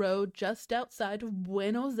side of the road just outside of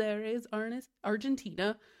Buenos Aires,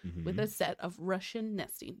 Argentina, with a set of Russian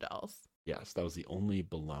nesting dolls. Yes, that was the only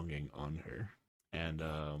belonging on her. And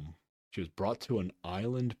she was brought to an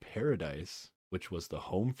island paradise, which was the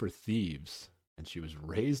home for thieves. And she was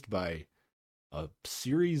raised by a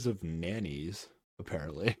series of nannies,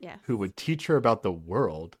 apparently, who would teach her about the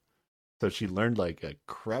world. So she learned like a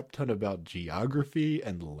crap ton about geography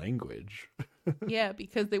and language. Yeah,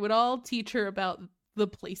 because they would all teach her about the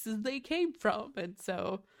places they came from. And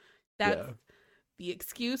so that's the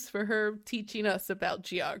excuse for her teaching us about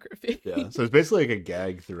geography. Yeah, so it's basically like a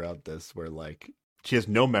gag throughout this where like she has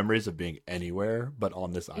no memories of being anywhere but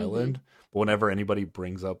on this island. But whenever anybody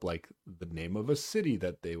brings up like the name of a city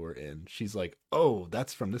that they were in, she's like, "Oh,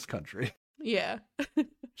 that's from this country." Yeah.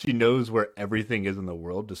 She knows where everything is in the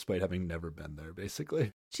world despite having never been there,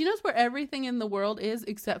 basically. She knows where everything in the world is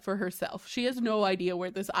except for herself. She has no idea where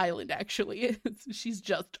this island actually is. She's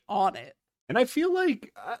just on it. And I feel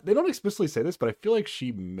like, they don't explicitly say this, but I feel like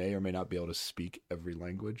she may or may not be able to speak every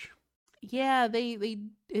language. Yeah,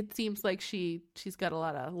 it seems like she's got a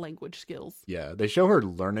lot of language skills. Yeah, they show her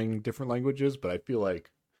learning different languages, but I feel like,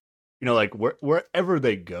 you know, like wherever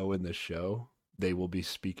they go in this show, they will be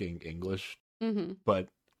speaking English. But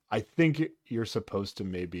I think you're supposed to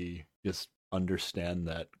maybe just understand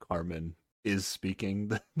that Carmen is speaking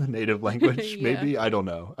the native language. Maybe, I don't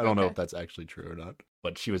know. I don't know if that's actually true or not.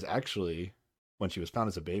 But she was actually, when she was found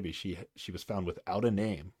as a baby, she was found without a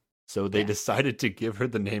name. So they decided to give her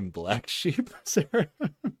the name Black Sheep, Sarah.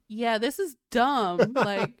 Yeah, this is dumb.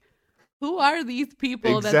 Like, who are these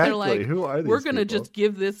people that they're like, who are these we're going to just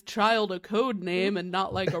give this child a code name and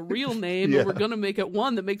not like a real name, and we're going to make it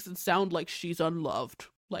one that makes it sound like she's unloved.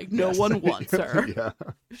 Like, no one wants her.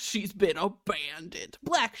 She's been abandoned.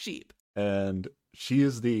 Black Sheep. And she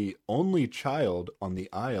is the only child on the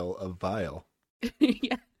Isle of Vile.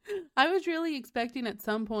 Yeah. I was really expecting at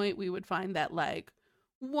some point we would find that, like,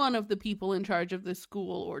 one of the people in charge of this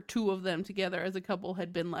school or 2 of them together as a couple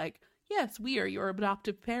had been like, "Yes, we are your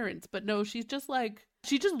adoptive parents." But no, she's just like,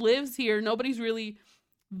 she just lives here. Nobody's really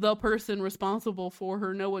the person responsible for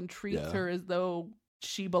her. No one treats her as though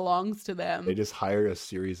she belongs to them. They just hire a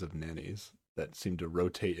series of nannies that seem to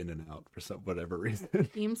rotate in and out for whatever reason.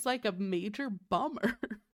 Seems like a major bummer.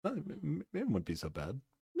 It wouldn't be so bad.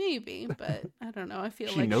 Maybe, but I don't know. I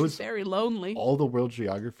feel like she's very lonely. All the world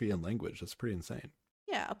geography and language. That's pretty insane.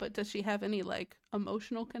 Yeah, but does she have any like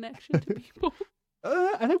emotional connection to people?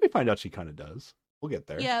 I think we find out she kind of does. We'll get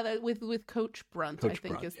there. Yeah, with Coach Brunt, Coach I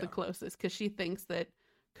think Brunt, is the closest, because she thinks that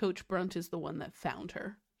Coach Brunt is the one that found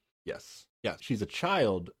her. Yes. Yeah, she's a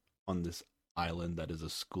child on this island that is a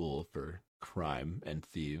school for crime and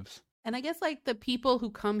thieves. And I guess like the people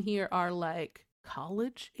who come here are like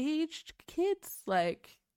college-aged kids,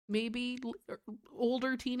 like maybe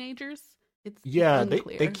older teenagers. It's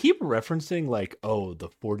unclear. They keep referencing like, oh, the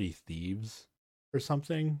 40 thieves or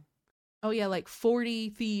something. Oh yeah, like 40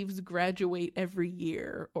 thieves graduate every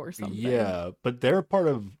year or something. Yeah, but they're part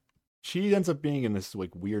of. She ends up being in this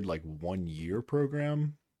like weird like 1 year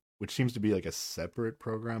program, which seems to be like a separate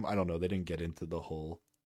program. I don't know. They didn't get into the whole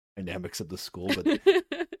dynamics of the school, but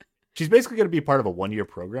she's basically going to be part of a 1 year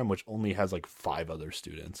program, which only has like 5 other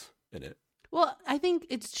students in it. Well, I think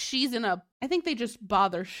I think they just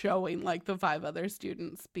bother showing like the 5 other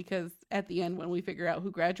students, because at the end when we figure out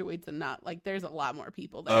who graduates and not, like there's a lot more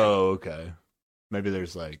people there. Oh, okay. Maybe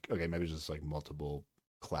there's maybe just like multiple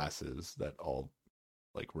classes that all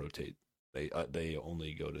like rotate. They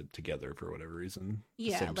only go together for whatever reason.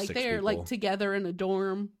 Yeah, like they're people. like together in a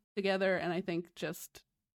dorm together, and I think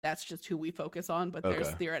that's just who we focus on, but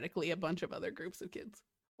there's theoretically a bunch of other groups of kids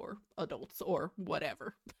or adults or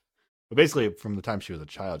whatever. But basically, from the time she was a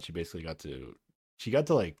child, she got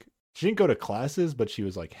to like, she didn't go to classes, but she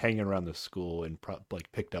was like hanging around the school and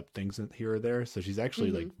like picked up things here or there. So she's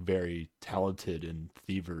actually like very talented in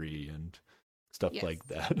thievery and stuff like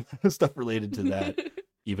that, stuff related to that,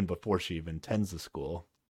 even before she even attends the school.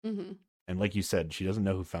 Mm-hmm. And like you said, she doesn't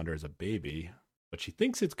know who found her as a baby, but she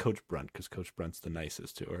thinks it's Coach Brunt because Coach Brunt's the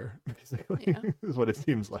nicest to her, basically, is what it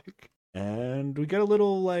seems like. And we get a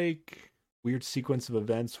little like weird sequence of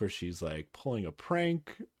events where she's like pulling a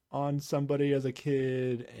prank on somebody as a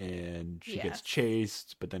kid, and she gets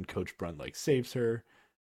chased, but then Coach Brunt like saves her.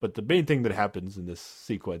 But the main thing that happens in this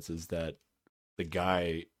sequence is that the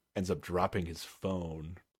guy ends up dropping his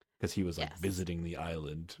phone because he was like visiting the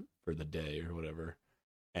island for the day or whatever,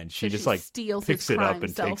 and she just like steals picks it up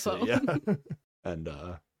and takes phone. it, and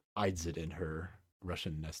hides it in her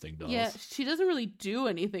Russian nesting dolls. Yeah, she doesn't really do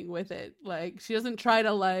anything with it. Like, she doesn't try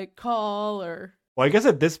to like call or. Well, I guess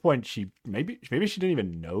at this point maybe she didn't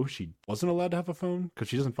even know she wasn't allowed to have a phone, because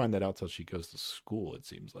she doesn't find that out till she goes to school, it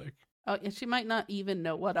seems like. Oh, yeah, she might not even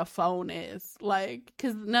know what a phone is, like,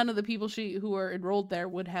 because none of the people who are enrolled there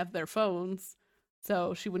would have their phones,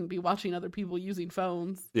 so she wouldn't be watching other people using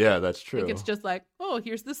phones. Yeah, that's true. Like, it's just like, oh,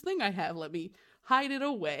 here's this thing I have, let me hide it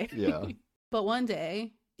away. Yeah. But one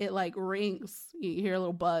day, it like rings. You hear a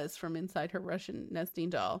little buzz from inside her Russian nesting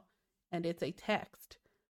doll, and it's a text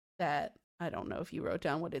that I don't know if you wrote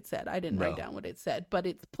down what it said. I didn't write down what it said, but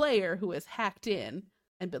it's player who has hacked in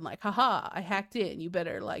and been like, haha, I hacked in. You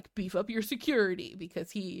better like beef up your security, because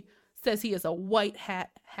he says he is a white hat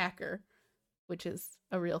hacker, which is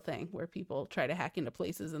a real thing where people try to hack into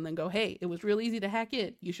places and then go, hey, it was real easy to hack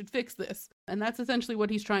in. You should fix this. And that's essentially what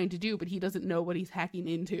he's trying to do, but he doesn't know what he's hacking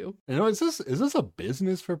into. You know, is this a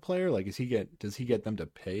business for player? Like, does he get them to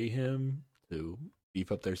pay him to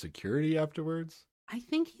beef up their security afterwards? I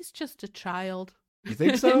think he's just a child. You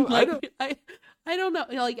think so? Like, I don't know.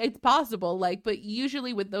 Like, it's possible. Like, but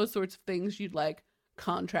usually with those sorts of things, you'd like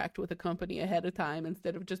contract with a company ahead of time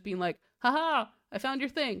instead of just being like, haha, I found your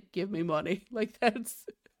thing, give me money. Like,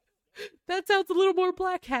 that sounds a little more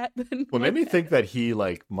black hat than what made me think that he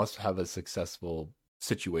like must have a successful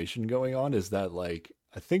situation going on is that, like,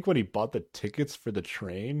 I think when he bought the tickets for the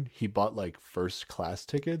train, he bought like first class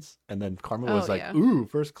tickets, and then Carmen was like, ooh,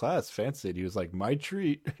 first class, fancy. And he was like, my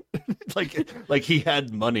treat. like he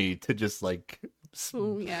had money to just like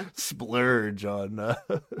splurge on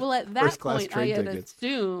well, at that point I had tickets.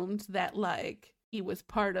 Assumed that like he was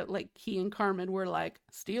part of, like, he and Carmen were like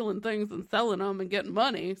stealing things and selling them and getting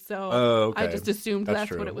money, so I just assumed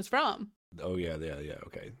that's what it was from. Oh yeah,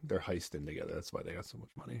 okay, they're heisting together, that's why they got so much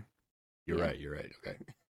money. You're right, okay.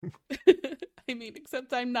 I mean,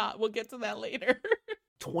 except I'm not. We'll get to that later.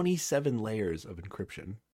 27 layers of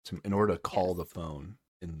encryption in order to call the phone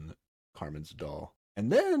in Carmen's doll.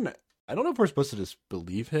 And then, I don't know if we're supposed to just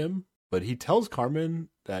believe him, but he tells Carmen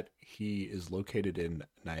that he is located in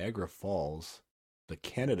Niagara Falls, the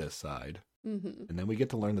Canada side. Mm-hmm. And then we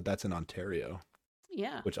get to learn that that's in Ontario.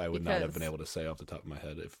 Yeah. Which I would not have been able to say off the top of my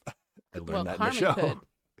head if I learned that Carmen in the show. Could.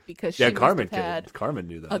 Because she Carmen had Carmen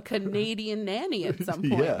knew that. A Canadian nanny at some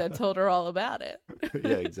point that told her all about it.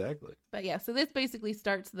 Yeah, exactly. But yeah, so this basically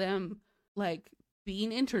starts them like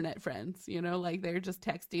being internet friends, you know, like they're just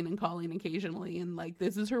texting and calling occasionally, and like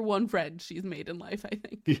this is her one friend she's made in life, I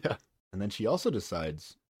think. Yeah. And then she also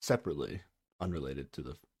decides separately, unrelated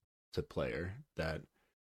to player, that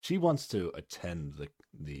she wants to attend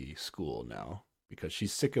the school now because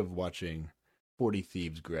she's sick of watching 40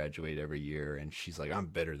 thieves graduate every year, and she's like, I'm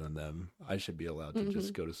better than them. I should be allowed to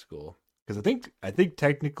just go to school. Because I think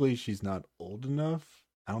technically she's not old enough.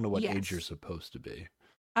 I don't know what age you're supposed to be.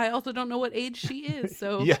 I also don't know what age she is.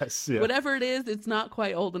 So yes, yeah. Whatever it is, it's not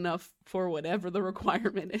quite old enough for whatever the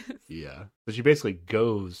requirement is. Yeah. So she basically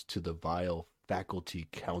goes to the vile faculty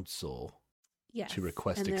council to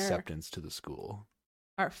request acceptance to the school.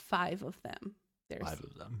 Are 5 of them. There's 5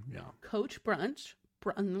 of them, yeah. Coach Brunch,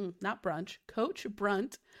 not Brunch, Coach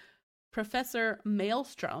Brunt, Professor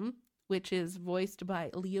Maelstrom, which is voiced by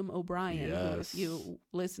Liam O'Brien. Yes. Who, if you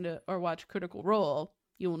listen to or watch Critical Role,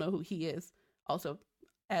 you will know who he is. Also,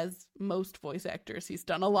 as most voice actors, he's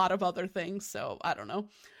done a lot of other things, so I don't know.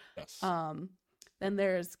 Yes. Then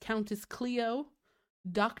there's Countess Cleo,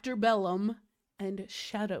 Dr. Bellum, and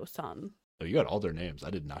Shadow Sun. Oh, you got all their names. I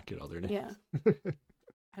did not get all their names. Yeah.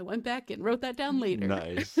 I went back and wrote that down later.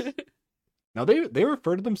 Nice. Now, they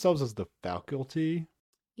refer to themselves as the faculty.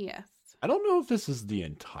 Yes. I don't know if this is the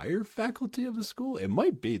entire faculty of the school. It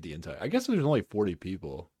might be the entire. I guess there's only 40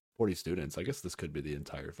 people, 40 students. I guess this could be the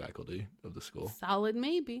entire faculty of the school. Solid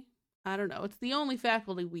maybe. I don't know. It's the only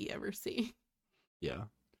faculty we ever see. Yeah.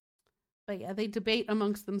 But yeah, they debate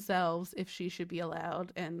amongst themselves if she should be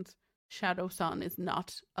allowed, and Shadow Sun is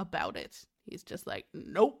not about it. He's just like,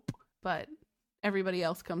 nope. But everybody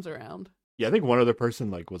else comes around. Yeah, I think one other person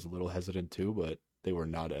was a little hesitant too, but they were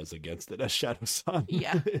not as against it as Shadow Sun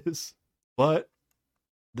is. But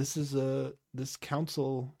this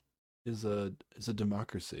council is a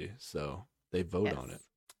democracy, so they vote on it.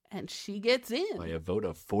 And she gets in. By a vote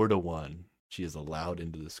of 4-1, she is allowed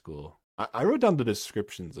into the school. I wrote down the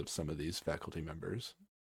descriptions of some of these faculty members.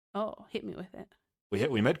 Oh, hit me with it.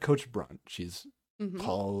 We met Coach Brunt. She's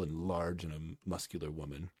tall and large and a muscular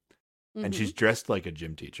woman. And she's dressed like a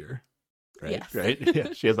gym teacher. Right? Yes. Right?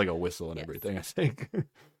 Yeah, she has a whistle and everything, I think.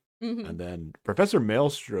 And then Professor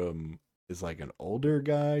Maelstrom is an older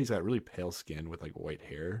guy. He's got really pale skin with white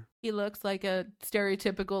hair. He looks like a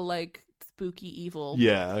stereotypical spooky evil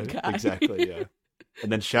guy. Exactly, yeah.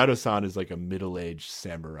 And then Shadow-san is a middle-aged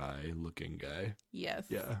samurai looking guy. Yes.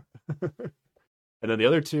 Yeah. And then the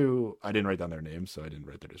other two, I didn't write down their names, so I didn't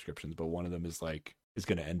write their descriptions, but one of them is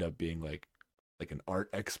going to end up being an art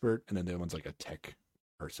expert, and then the other one's a tech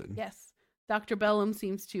person. Yes. Dr. Bellum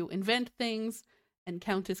seems to invent things, and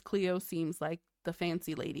Countess Cleo seems like the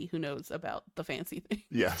fancy lady who knows about the fancy things.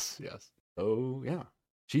 Yes. Oh, yeah.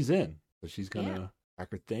 She's in. So she's going to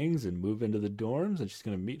pack her things and move into the dorms, and she's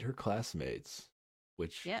going to meet her classmates,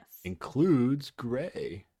 which includes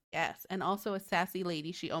Gray. Yes, and also a sassy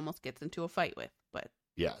lady she almost gets into a fight with, but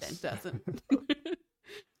then doesn't.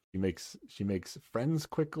 She makes friends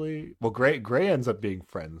quickly. Well, Gray ends up being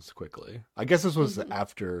friends quickly. I guess this was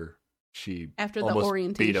after she the almost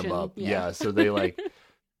orientation. beat him up. Yeah, so they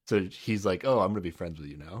so he's like, "Oh, I'm gonna be friends with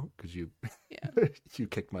you now because you you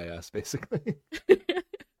kicked my ass basically."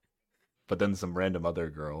 But then some random other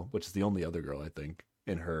girl, which is the only other girl I think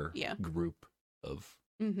in her group of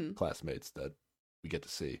classmates that we get to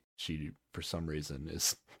see, she for some reason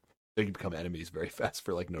is. They can become enemies very fast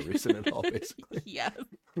for no reason at all, basically. Yes.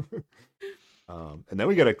 And then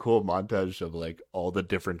we get a cool montage of all the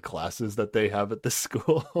different classes that they have at the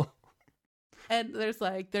school. And there's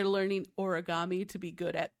they're learning origami to be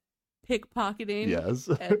good at pickpocketing. Yes.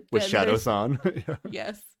 With Shadow-san.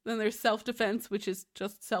 Yes. Then there's self-defense, which is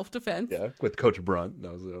just self-defense. Yeah. With Coach Brunt.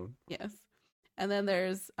 That was Yes. And then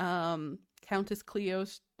there's Countess Cleo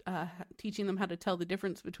teaching them how to tell the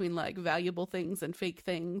difference between valuable things and fake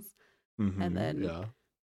things. And then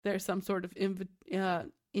there's some sort of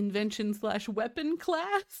invention/weapon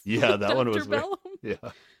class. Yeah, that one was Bellum.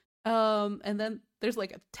 Yeah. And then there's a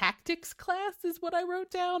tactics class is what I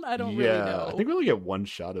wrote down. I don't really know. I think we only get one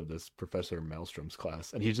shot of this Professor Maelstrom's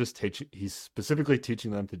class, and he's just he's specifically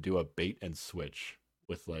teaching them to do a bait and switch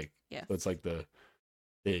with so it's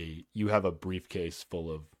you have a briefcase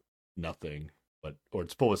full of nothing, or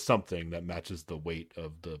it's full of something that matches the weight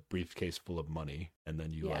of the briefcase full of money, and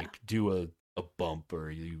then you do a bump,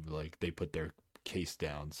 or you they put their case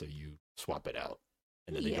down, so you swap it out,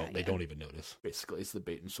 and then they don't even notice. Basically, it's the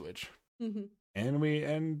bait and switch.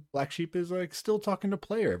 And Black Sheep is still talking to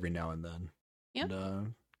Player every now and then. Yeah.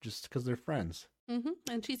 And, just because they're friends.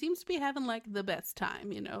 And she seems to be having the best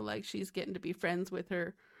time, she's getting to be friends with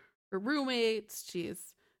her roommates.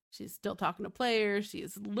 She's still talking to Player.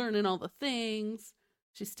 She's learning all the things.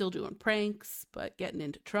 She's still doing pranks, but getting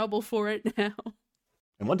into trouble for it now.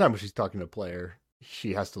 And one time when she's talking to Player,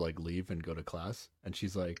 she has to leave and go to class. And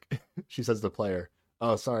she's she says to Player,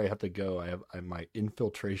 "Oh, sorry, I have to go. I have my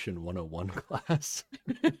Infiltration 101 class."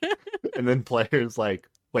 And then Player's like,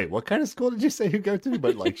 wait, what kind of school did you say you go to?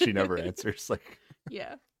 But like, she never answers. Like,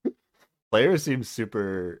 Yeah. Claire seems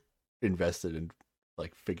super invested in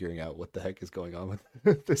like figuring out what the heck is going on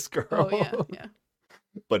with this girl. Oh yeah, yeah.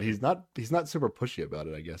 But he's not super pushy about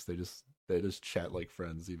it. I guess they just chat like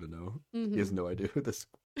friends, even though he has no idea who this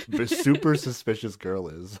super suspicious girl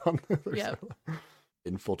is on the other side.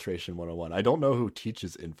 Infiltration 101. I don't know who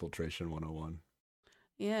teaches Infiltration 101.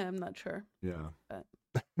 Yeah, I'm not sure. Yeah. But...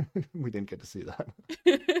 we didn't get to see that.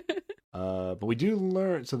 But we do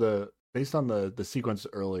learn, so based on the sequence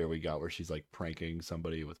earlier we got where she's like pranking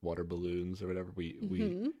somebody with water balloons or whatever,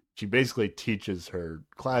 she basically teaches her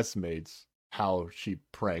classmates how she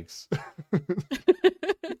pranks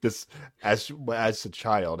this as a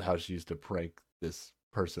child, how she used to prank this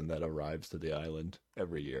person that arrives to the island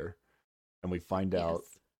every year. And we find out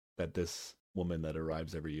that this woman that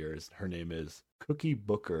arrives every year, her name is Cookie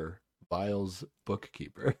Booker, Vile's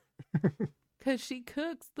bookkeeper. Because she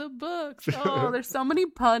cooks the books. Oh, there's so many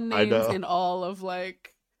pun names in all of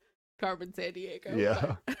like Carmen Sandiego.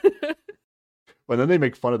 Yeah. Well, then they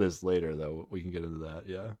make fun of this later, though. We can get into that.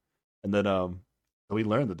 Yeah. And then we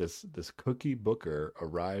learn that this Cookie Booker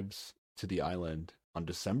arrives to the island on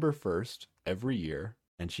December 1st every year,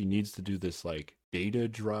 and she needs to do this like data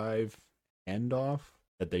drive handoff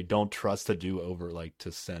that they don't trust to do over like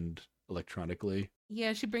to send electronically.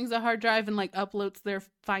 Yeah, she brings a hard drive and like uploads their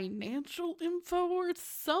financial info or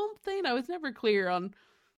something. I was never clear on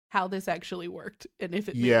how this actually worked and if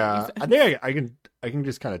it made any sense. I think I can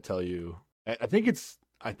just kind of tell you. I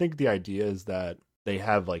think the idea is that they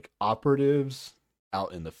have like operatives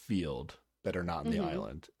out in the field that are not in the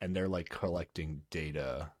island, and they're like collecting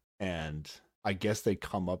data, and I guess they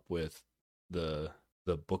come up with the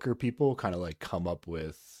Booker people kind of like come up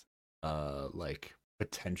with like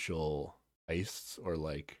potential heists or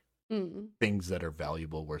like things that are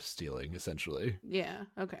valuable worth stealing, essentially. Yeah,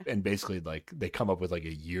 okay. And basically like they come up with like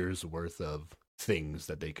a year's worth of things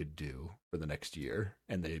that they could do for the next year,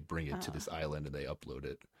 and they bring it to this island and they upload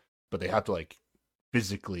it, but they have to like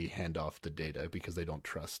physically hand off the data because they don't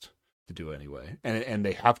trust to do it anyway, and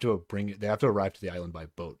they have to arrive to the island by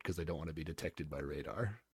boat because they don't want to be detected by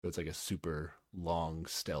radar. So it's like a super long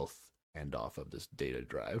stealth handoff of this data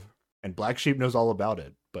drive. And Black Sheep knows all about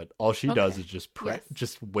it, but all she does is just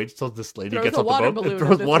waits till this lady gets off the boat and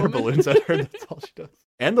throws water balloons at her. That's all she does.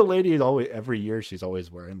 And the lady is always, every year, she's always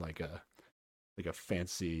wearing like a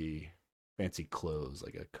fancy clothes,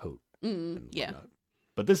 like a coat. And yeah.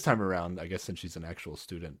 But this time around, I guess since she's an actual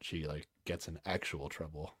student, she like gets in actual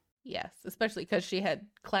trouble. Yes, especially because she had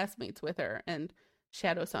classmates with her, and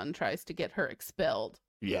Shadow-san tries to get her expelled.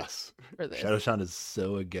 Yes. For this. Shadow-san is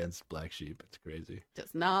so against Black Sheep. It's crazy.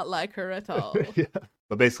 Does not like her at all. Yeah.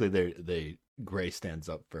 But basically Gray stands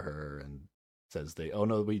up for her and says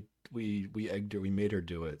we egged her, we made her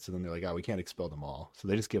do it. So then they're like, we can't expel them all. So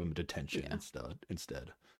they just give them detention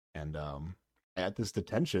instead. And at this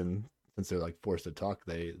detention, since they're like forced to talk,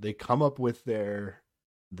 they come up with their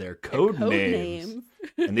code names.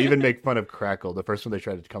 And they even make fun of Crackle. The first one they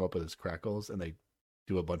try to come up with is Crackles, and they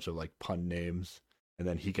do a bunch of like pun names. And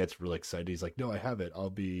then he gets really excited. He's like, "No, I have it. I'll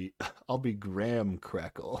be Graham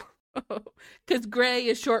Crackle." Because Gray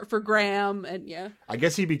is short for Graham, and yeah. I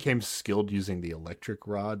guess he became skilled using the electric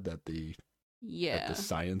rod that the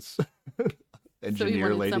science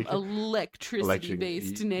engineer lady. Some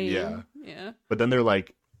electricity-based name. Yeah. But then they're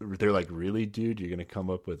like, really, dude? You're gonna come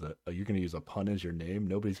up with you're gonna use a pun as your name?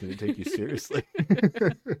 Nobody's gonna take you seriously.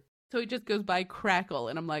 So he just goes by Crackle,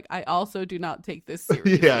 and I'm like, I also do not take this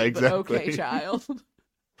seriously. Yeah, exactly. But okay, child.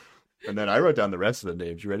 And then I wrote down the rest of the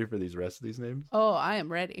names. You ready for these rest of these names? Oh, I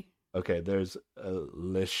am ready. Okay, there's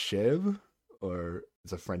Le Chèvre, or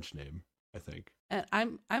it's a French name, I think. And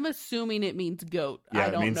I'm assuming it means goat. Yeah, I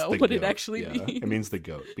don't know what it actually means. It means the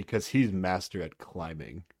goat because he's master at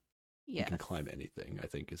climbing. Yeah, he can climb anything, I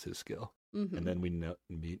think, is his skill. Mm-hmm. And then we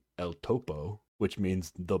meet El Topo, which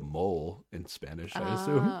means the mole in Spanish, I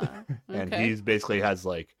assume. And he's basically has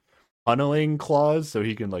like tunneling claws, so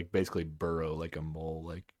he can like basically burrow like a mole,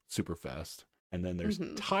 like super fast. And then there's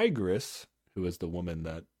Tigress, who is the woman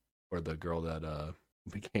that, or the girl that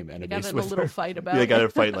became enemies with her. Little fight about. They got a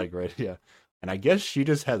fight like right, yeah. And I guess she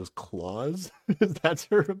just has claws. That's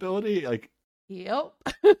her ability. Like, yep.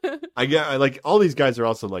 I like all these guys are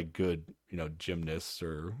also like good, gymnasts,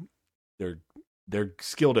 or they're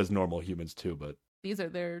skilled as normal humans too. But these are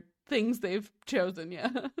their things they've chosen, yeah.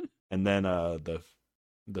 And then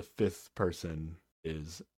the fifth person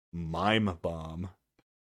is Mime Bomb.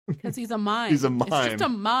 Because he's a mime. He's a mime. It's just a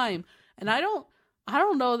mime, and I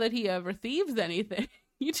don't know that he ever thieves anything.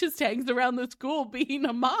 He just hangs around the school being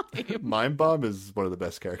a mime. Mime Bomb is one of the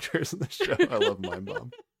best characters in the show. I love Mime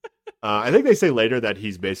Bomb. I think they say later that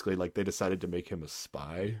he's basically like they decided to make him a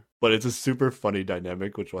spy, but it's a super funny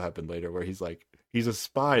dynamic, which will happen later, where he's a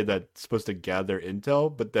spy that's supposed to gather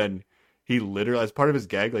intel, but then he literally, as part of his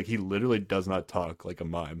gag, like he literally does not talk like a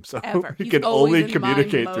mime, so he can only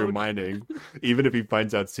communicate through miming. Even if he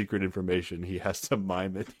finds out secret information, he has to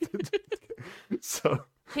mime it. So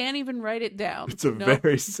can't even write it down. It's a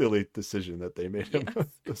very silly decision that they made him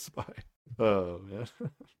a spy. Oh man!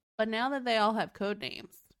 But now that they all have code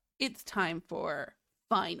names, it's time for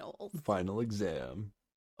finals. Final exam.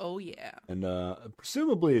 Oh, yeah. And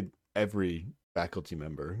presumably every faculty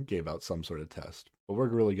member gave out some sort of test. But we're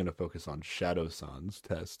really going to focus on Shadow-san's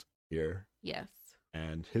test here. Yes.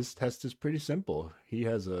 And his test is pretty simple. He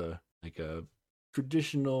has a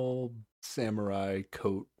traditional samurai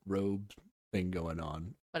coat robe thing going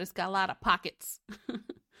on. But it's got a lot of pockets.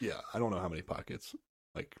 Yeah, I don't know how many pockets.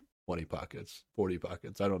 Like 20 pockets, 40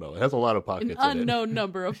 pockets. I don't know. It has a lot of pockets. An unknown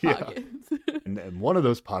number of pockets. Yeah. And one of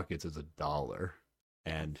those pockets is $1.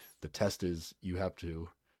 And the test is you have to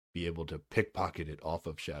be able to pickpocket it off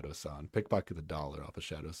of Shadow-san. Pickpocket the $1 off of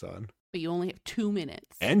Shadow-san. But you only have 2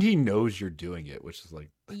 minutes. And he knows you're doing it, which is like,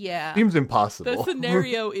 yeah, seems impossible. The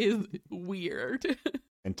scenario is weird.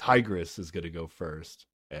 And Tigress is going to go first.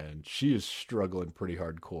 And she is struggling pretty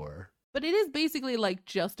hardcore. But it is basically like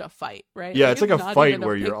just a fight, right? Yeah, it's like a fight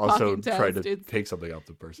where you're also trying to take something off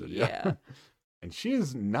the person. Yeah. And she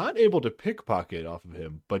is not able to pickpocket off of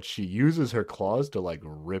him, but she uses her claws to like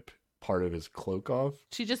rip part of his cloak off.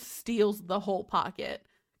 She just steals the whole pocket.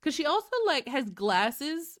 Because she also like has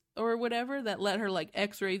glasses or whatever that let her like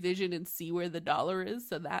x-ray vision and see where the $1 is.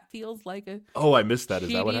 So that feels like a Oh, I missed that.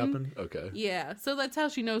 Cheating. Is that what happened? Okay. Yeah. So that's how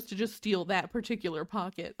she knows to just steal that particular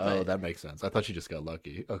pocket. Oh, that makes sense. I thought she just got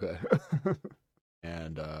lucky. Okay.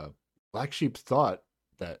 And Black Sheep thought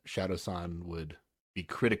that Shadow-san would be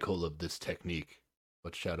critical of this technique.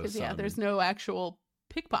 But Shadow-san... Yeah, there's no actual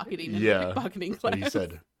pickpocketing in the pickpocketing class. And he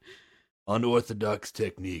said, unorthodox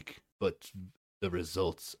technique, but the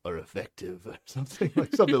results are effective, or something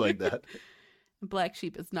like that. Black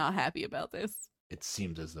Sheep is not happy about this. It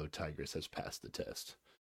seems as though Tigress has passed the test.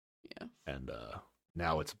 Yeah. And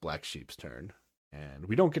now it's Black Sheep's turn. And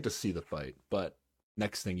we don't get to see the fight, but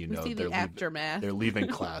next thing you know, they're leaving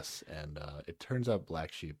class, and it turns out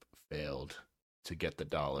Black Sheep failed to get the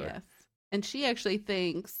 $1. Yes. And she actually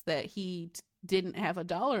thinks that he didn't have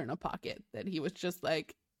 $1 in a pocket, that he was just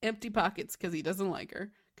like empty pockets because he doesn't like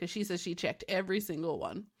her. Because she says she checked every single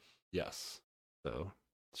one. Yes. So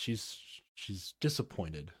she's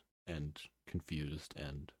disappointed and confused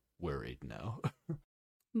and worried now.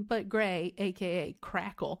 But Gray, aka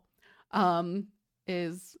Crackle,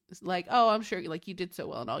 is like, oh, I'm sure like you did so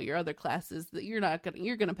well in all your other classes that you're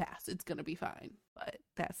gonna pass. It's gonna be fine. But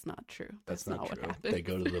that's not true. That's not true. What happened. They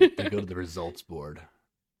go to the results board.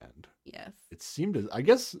 And yes, it seemed as I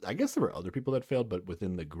guess there were other people that failed, but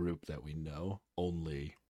within the group that we know,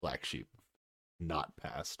 only Black Sheep not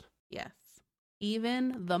passed. Yes.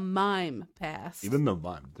 Even the mime passed. Even the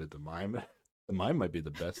mime might be the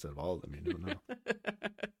best of all of them, you don't know.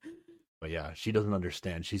 But yeah, she doesn't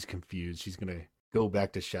understand. She's confused. She's going to go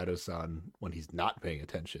back to Shadow-san when he's not paying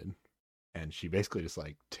attention. And she basically just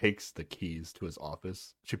like takes the keys to his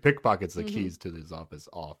office. She pickpockets the keys to his office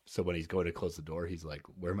off. So when he's going to close the door, he's like,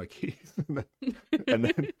 "Where are my keys?"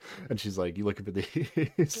 and she's like, "You looking for the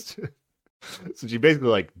keys?" So she basically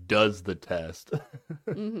like does the test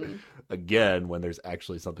again when there's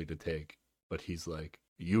actually something to take. But he's like,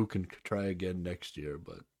 "You can try again next year."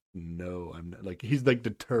 But no, I'm not. Like he's like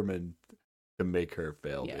determined to make her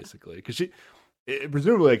fail, basically, because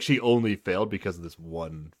presumably like she only failed because of this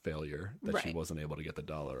one failure that she wasn't able to get the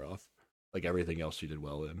 $1 off. Like everything else she did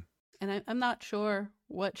well in. And I'm not sure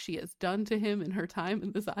what she has done to him in her time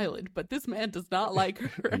in this island, but this man does not like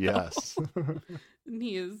her. Yes. And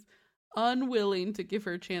he is unwilling to give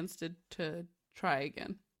her a chance to try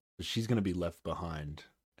again. She's going to be left behind,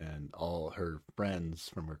 and all her friends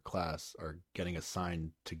from her class are getting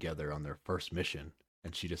assigned together on their first mission.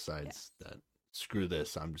 And she decides that, screw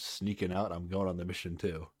this, I'm sneaking out, I'm going on the mission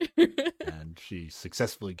too. And she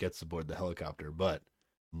successfully gets aboard the helicopter, but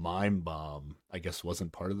Mime Bomb, I guess,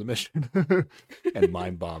 wasn't part of the mission. And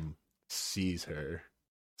Mime Bomb sees her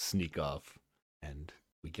sneak off, and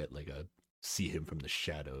we get like see him from the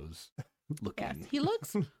shadows looking. Yes, he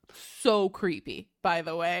looks so creepy, by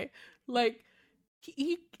the way. Like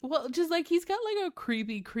he's got like a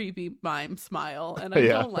creepy mime smile, and I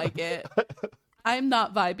don't like it. I'm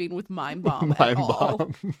not vibing with Mime Bomb at all.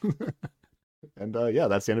 And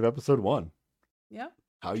that's the end of episode 1. Yep.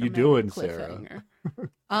 How you doing, Sarah?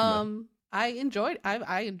 I enjoyed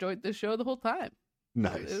this show the whole time.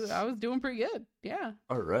 Nice. I was doing pretty good. Yeah.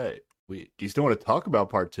 All right. Do you still want to talk about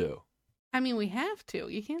part 2? I mean, we have to.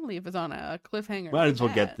 You can't leave us on a cliffhanger. Might as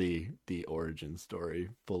well get the origin story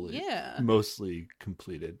fully, yeah, mostly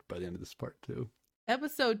completed by the end of this part 2.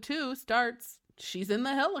 Episode 2 starts. She's in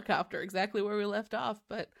the helicopter, exactly where we left off.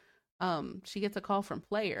 But she gets a call from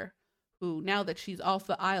Player, who, now that she's off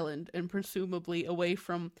the island and presumably away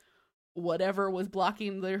from whatever was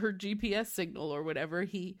blocking her GPS signal or whatever,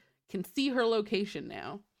 he can see her location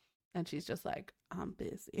now. And she's just like, I'm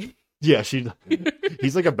busy. Yeah,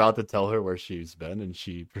 he's like about to tell her where she's been, and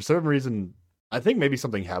she, for some reason, I think maybe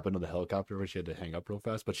something happened on the helicopter where she had to hang up real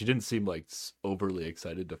fast, but she didn't seem like overly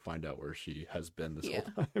excited to find out where she has been this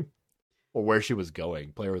whole time. Or where she was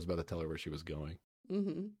going. Player was about to tell her where she was going.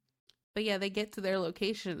 Mm-hmm. But yeah, they get to their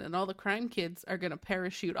location, and all the crime kids are going to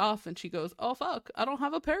parachute off, and she goes, oh, fuck, I don't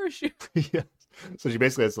have a parachute. Yeah. So she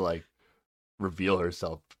basically has to, like, reveal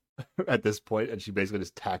herself at this point, and she basically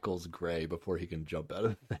just tackles Gray before he can jump out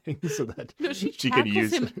of the thing, so that she can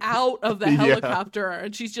use him out of the helicopter,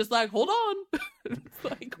 and she's just like, hold on. It's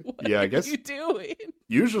like, what I guess are you doing?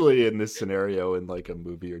 Usually in this scenario, in like a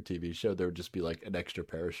movie or TV show, there would just be like an extra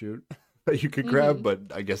parachute that you could grab, but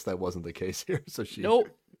I guess that wasn't the case here. So she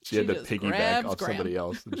had to piggyback off somebody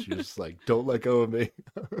else, and she was just like, don't let go of me.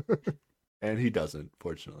 And he doesn't,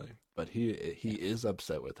 fortunately. But he is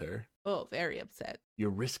upset with her. Oh, very upset. You're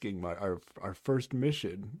risking our first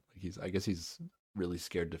mission. I guess he's really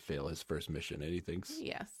scared to fail his first mission, and he thinks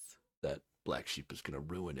that Black Sheep is going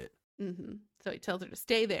to ruin it. Mm-hmm. So he tells her to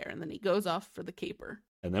stay there, and then he goes off for the caper.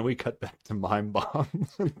 And then we cut back to Mime Bomb.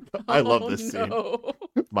 I love this scene.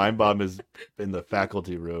 Mime Bomb is in the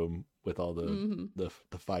faculty room with all the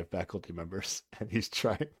 5 faculty members, and he's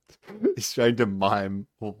trying to mime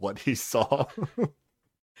what he saw.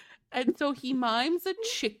 And so he mimes a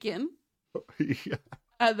chicken. Yeah.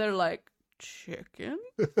 And they're like, chicken?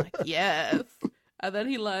 Like, yes. And then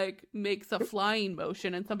he like makes a flying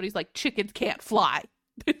motion, and somebody's like, chickens can't fly.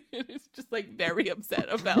 It's just like very upset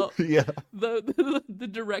about the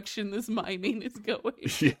direction this miming is going.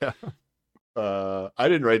 Yeah. I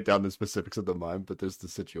didn't write down the specifics of the mime, but there's the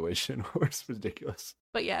situation where it's ridiculous.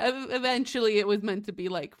 But yeah, eventually it was meant to be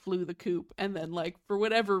like flew the coop, and then like for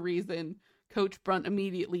whatever reason, Coach Brunt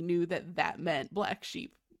immediately knew that meant Black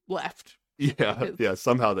Sheep left. Yeah.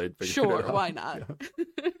 Somehow they'd figured it out. Sure, why not?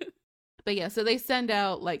 Yeah. But yeah, so they send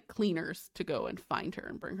out like cleaners to go and find her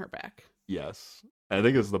and bring her back. Yes. And I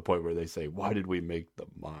think it's the point where they say, why did we make the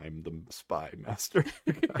mime the spy master?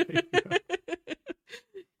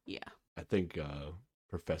 Yeah. I think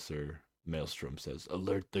Professor Maelstrom says,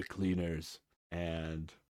 alert the cleaners.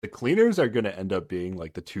 And the cleaners are going to end up being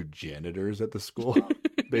like the 2 janitors at the school,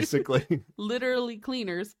 basically. Literally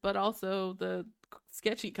cleaners, but also the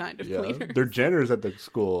sketchy kind of cleaners. They're janitors at the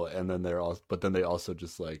school, and then they also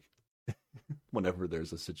just like, whenever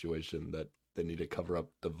there's a situation that they need to cover up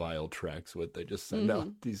the vile tracks with, they just send out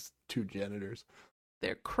these 2 janitors.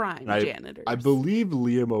 They're crime janitors. I believe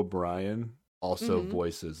Liam O'Brien also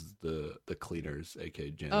voices the cleaners,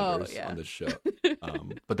 aka janitors, on the show.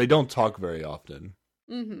 But they don't talk very often.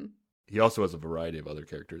 Mm-hmm. He also has a variety of other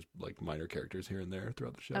characters, like minor characters here and there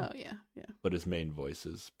throughout the show. Oh, yeah. But his main voice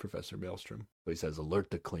is Professor Maelstrom. So he says,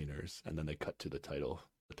 alert the cleaners, and then they cut to the title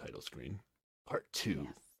screen. Part 2.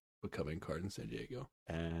 Yes. Becoming Carmen Sandiego.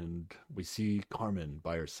 And we see Carmen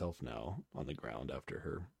by herself now on the ground after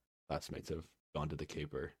her classmates have gone to the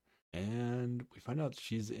caper. And we find out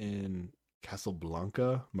she's in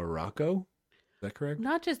Casablanca, Morocco. Is that correct?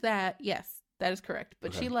 Not just that. Yes, that is correct.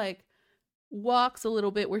 But she like walks a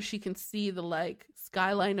little bit where she can see the like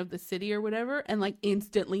skyline of the city or whatever, and like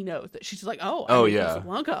instantly knows that she's like, I'm in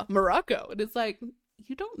Casablanca, Morocco. And it's like,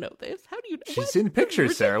 you don't know this. How do you know? She's in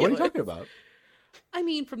pictures, Sarah. What are you talking about? I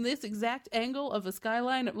mean, from this exact angle of a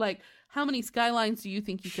skyline, like, how many skylines do you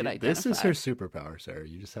think you could identify? This is her superpower, Sarah.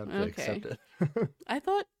 You just have to accept it. I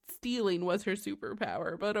thought stealing was her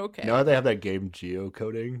superpower, but okay. You know how they have that game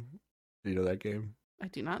geocoding? Do you know that game? I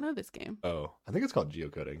do not know this game. Oh, I think it's called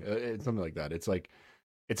geocoding. It's something like that. It's like,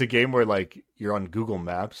 it's a game where like you're on Google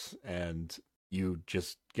Maps and you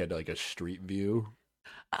just get like a street view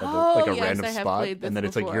of like a random spot, and then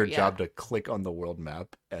it's like your job to click on the world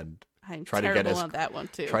map and try to get on that one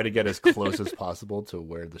too. Try to get as close as possible to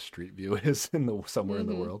where the street view is somewhere in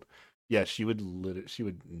the world. Yeah, she would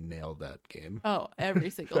nail that game. Oh, every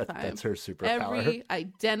single time. That's her superpower. Every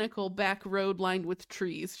identical back road lined with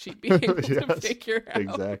trees, she'd be able to figure out.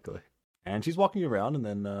 Exactly. And she's walking around, and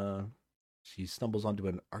then she stumbles onto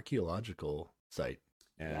an archaeological site,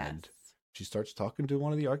 and she starts talking to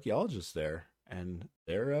one of the archaeologists there. and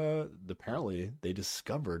they're apparently they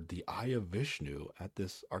discovered the Eye of Vishnu at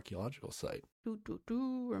this archaeological site.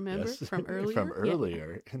 Remember Yes. from earlier? From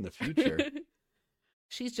earlier in the future.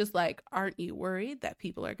 She's just like, aren't you worried that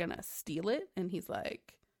people are gonna steal it? And he's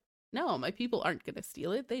like, no, my people aren't gonna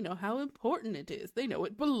steal it. They know how important it is. They know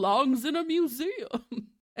it belongs in a museum.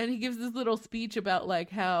 And he gives this little speech about like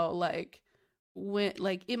how like when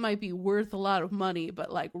like it might be worth a lot of money, but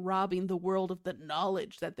like robbing the world of the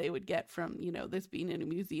knowledge that they would get from, you know, this being in a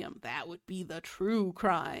museum, that would be the true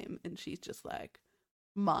crime. And she's just like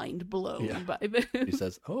mind blown by this. He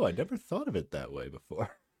says, oh, I never thought of it that way before.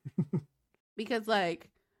 Because like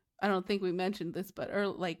I don't think we mentioned this, but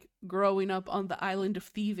like growing up on the island of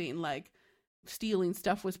thieving, like stealing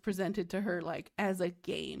stuff was presented to her like as a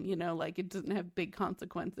game, you know, like it doesn't have big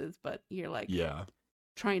consequences, but you're like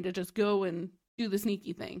trying to just go and do the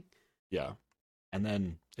sneaky thing. Yeah. And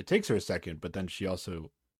then it takes her a second, but then she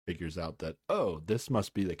also figures out that, oh, this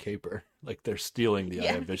must be the caper. Like they're stealing the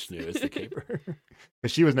Eye of Vishnu as the caper.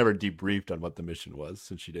 Because she was never debriefed on what the mission was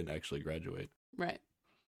since she didn't actually graduate. Right.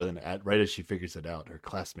 But then right as she figures it out, her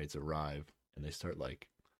classmates arrive and they start like,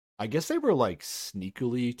 I guess they were like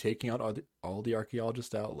sneakily taking out all the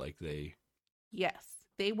archaeologists out. Like they. Yes.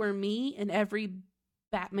 They were me in every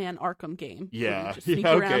Batman Arkham game. Yeah. Just sneak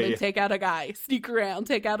around and take out a guy. Sneak around,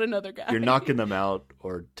 take out another guy. You're knocking them out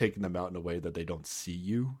or taking them out in a way that they don't see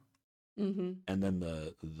you. Mm-hmm. And then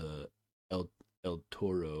the El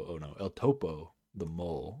Topo, the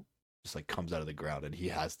mole, just like comes out of the ground and he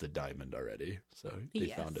has the diamond already. So they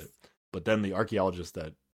found it. But then the archaeologist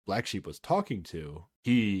that Black Sheep was talking to,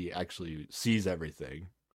 he actually sees everything.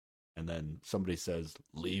 And then somebody says,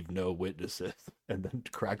 leave no witnesses. And then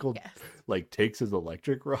Crackle like takes his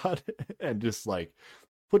electric rod and just like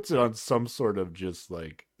puts it on some sort of just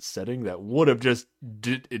like setting that would have just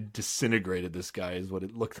disintegrated this guy is what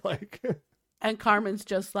it looked like. And Carmen's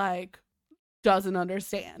just like, doesn't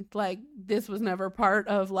understand. Like, this was never part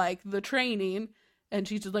of like the training. And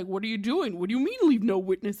she's just like, what are you doing? What do you mean leave no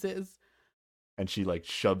witnesses? And she like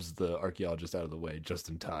shoves the archaeologist out of the way just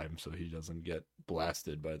in time so he doesn't get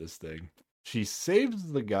blasted by this thing. She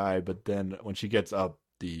saves the guy, but then when she gets up,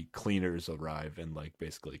 the cleaners arrive and like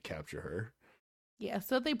basically capture her. Yeah,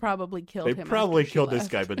 so they probably killed him. They probably killed this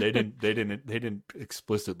guy, but they didn't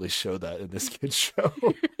explicitly show that in this kid's show.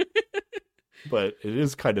 But it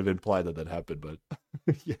is kind of implied that happened, but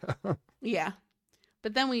yeah. Yeah.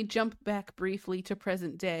 But then we jump back briefly to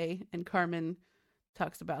present day, and Carmen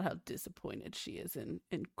talks about how disappointed she is in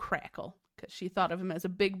Crackle, because she thought of him as a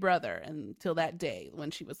big brother until that day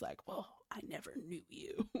when she was like, well, I never knew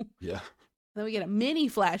you. Yeah. Then we get a mini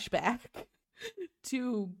flashback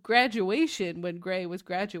to graduation when Gray was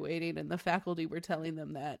graduating, and the faculty were telling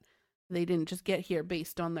them that they didn't just get here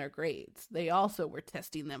based on their grades. They also were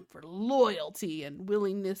testing them for loyalty and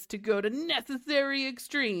willingness to go to necessary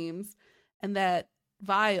extremes, and that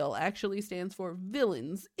VILE actually stands for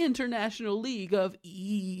Villains International League of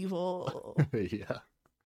Evil. Yeah.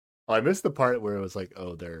 Oh, I missed the part where it was like,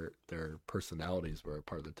 oh, their personalities were a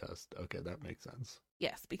part of the test. Okay, that makes sense.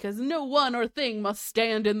 Yes, because no one or thing must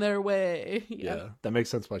stand in their way. Yeah, that makes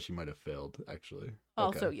sense why she might have failed, actually.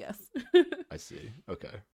 Also, yes. I see. Okay.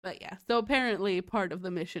 But yeah, so apparently part of the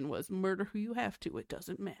mission was murder who you have to. It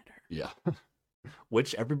doesn't matter. Yeah.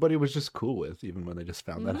 Which everybody was just cool with, even when they just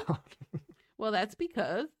found that out. Well, that's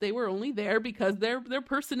because they were only there because their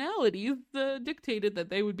personalities dictated that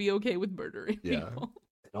they would be okay with murdering people.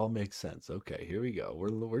 It all makes sense. Okay, here we go.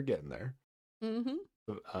 We're getting there. Mm-hmm.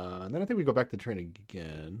 And then I think we go back to training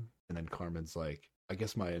again, and then Carmen's like, I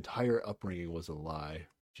guess my entire upbringing was a lie.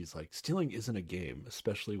 She's like, stealing isn't a game,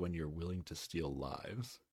 especially when you're willing to steal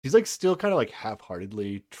lives. She's like still kind of like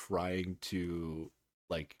half-heartedly trying to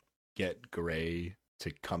like get Gray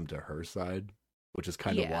to come to her side, which is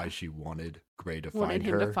kind of why she wanted Gray to find her. Wanted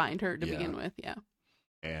him to find her to begin with, yeah.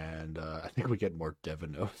 And I think we get more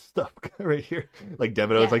Devino stuff right here. Like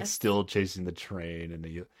Devino's like still chasing the train, and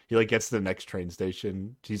he like gets to the next train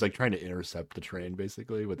station. He's like trying to intercept the train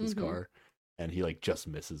basically with his car, and he like just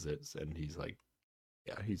misses it, and he's like,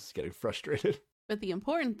 yeah, he's getting frustrated. But the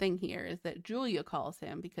important thing here is that Julia calls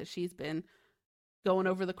him because she's been going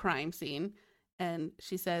over the crime scene, and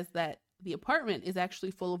she says that the apartment is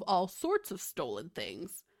actually full of all sorts of stolen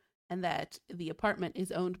things, and that the apartment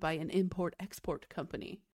is owned by an import-export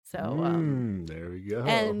company. So, there we go.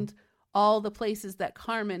 And all the places that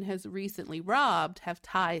Carmen has recently robbed have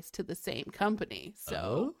ties to the same company.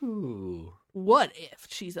 So, what if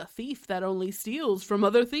she's a thief that only steals from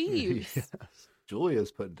other thieves? Yes.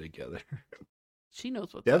 Julia's putting together. She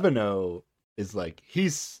knows what's Devino is like,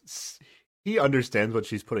 he understands what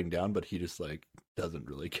she's putting down, but he just like doesn't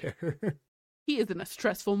really care. he is in a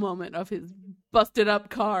stressful moment of his busted up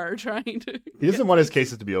car trying to. He doesn't want his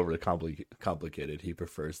cases to be overly complicated. He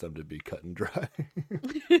prefers them to be cut and dry.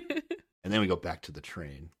 And then we go back to the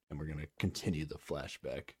train, and we're gonna continue the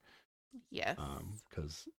flashback. Yes.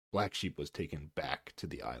 Because Black Sheep was taken back to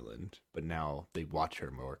the island, but now they watch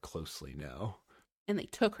her more closely now. And they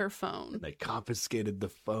took her phone. And they confiscated the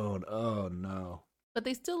phone. Oh no. But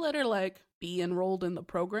they still let her, like, be enrolled in the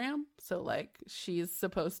program. So, like, she's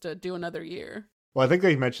supposed to do another year. Well, I think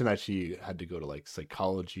they mentioned that she had to go to, like,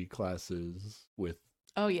 psychology classes with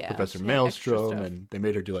Professor Maelstrom, and they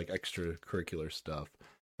made her do, like, extracurricular stuff.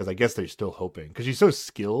 Because I guess they're still hoping. Because she's so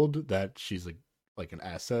skilled that she's, like an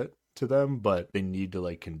asset to them, but they need to,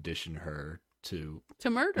 like, condition her to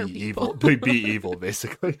murder be people. evil. To be evil,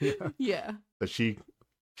 basically. Yeah. But she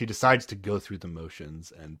decides to go through the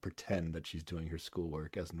motions and pretend that she's doing her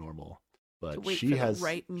schoolwork as normal. But she has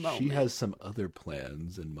some other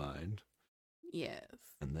plans in mind. Yes.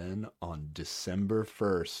 And then on December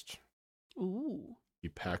 1st, she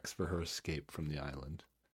packs for her escape from the island.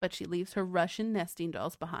 But she leaves her Russian nesting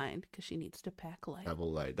dolls behind because she needs to pack light.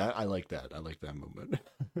 Travel light. I like that. I like that moment.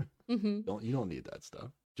 You don't need that stuff.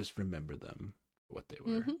 Just remember them for what they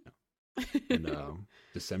were. And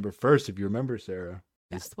December 1st, if you remember, Sarah,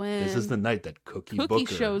 this is the night that Cookie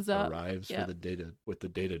Booker shows up, arrives for the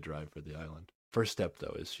data drive for the island. First step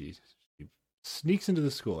though is she sneaks into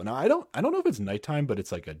the school. Now I don't know if it's nighttime, but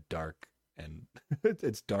it's like a dark, and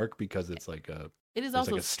it's dark because it's like it is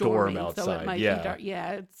also like a storm outside. So it might be dark.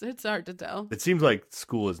 Yeah, it's hard to tell. It seems like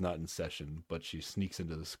school is not in session, but she sneaks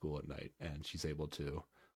into the school at night, and she's able to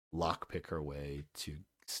lockpick her way to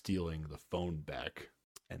stealing the phone back,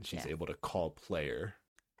 and she's able to call Player.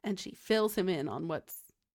 And she fills him in on what's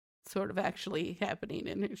sort of actually happening,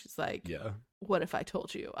 and she's like, what if I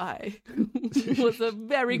told you I was a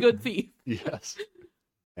very good thief? Yes.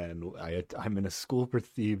 And I'm in a school for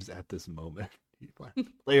thieves at this moment.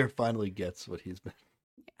 Player finally gets what he's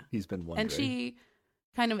been wondering. And she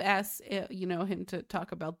kind of asks, him to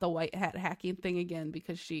talk about the white hat hacking thing again,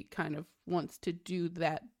 because she kind of wants to do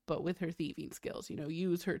that, but with her thieving skills,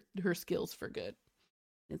 use her skills for good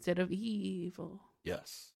instead of evil.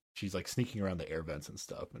 Yes. She's like sneaking around the air vents and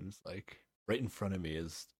stuff, and it's like right in front of me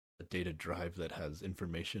is a data drive that has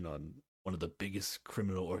information on one of the biggest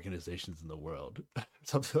criminal organizations in the world.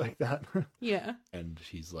 Something like that. Yeah. And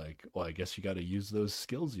she's like, well, I guess you got to use those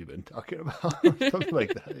skills you've been talking about. Something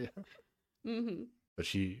like that. Yeah. Mm-hmm. But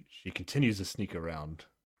she continues to sneak around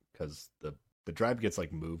because the drive gets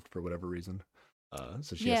like moved for whatever reason.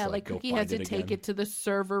 So she has to like go Cookie find has to take it to the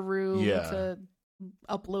server room to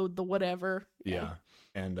upload the whatever. Yeah.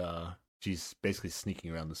 And she's basically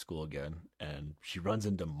sneaking around the school again, and she runs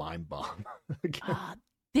into Mind Bomb again.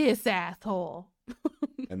 This asshole.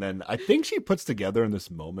 And then I think she puts together in this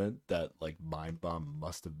moment that like Mind Bomb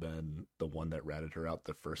must have been the one that ratted her out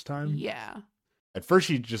the first time. Yeah. At first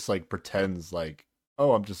she just like pretends like,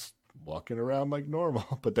 oh, I'm just walking around like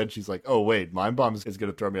normal. But then she's like, oh wait, Mind Bomb is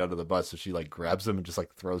going to throw me under the bus. So she like grabs him and just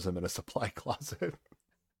like throws him in a supply closet.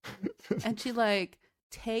 And she like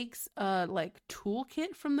takes a like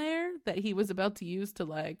toolkit from there that he was about to use to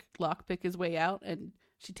like lockpick his way out, and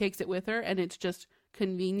she takes it with her, and it's just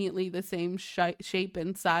conveniently the same shape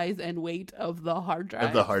and size and weight of the hard drive.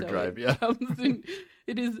 Of the hard drive, yeah.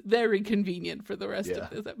 It is very convenient for the rest of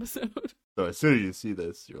this episode. So as soon as you see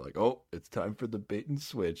this, you're like, oh, it's time for the bait and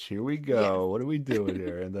switch. Here we go. Yeah. What are we doing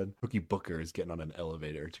here? And then Cookie Booker is getting on an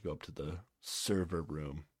elevator to go up to the server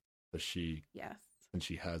room. So and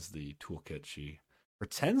she has the toolkit. She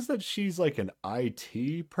pretends that she's like an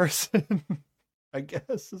IT person, I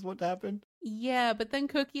guess is what happened. Yeah, but then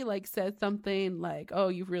Cookie like says something like, oh,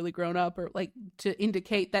 you've really grown up, or like to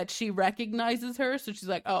indicate that she recognizes her. So she's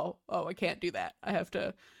like, oh, I can't do that. I have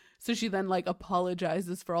to. So she then like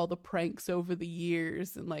apologizes for all the pranks over the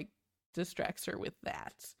years and like distracts her with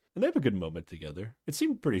that. And they have a good moment together. It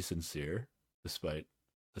seemed pretty sincere despite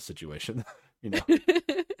the situation,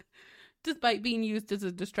 Despite being used as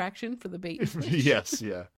a distraction for the bait and switch. Yes,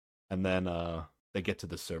 yeah. And then they get to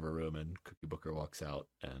the server room, and Cookie Booker walks out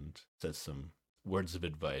and says some words of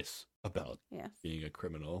advice about being a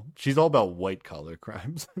criminal. She's all about white collar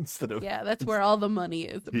crimes instead of... Yeah, that's where all the money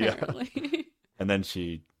is, apparently. Yeah. And then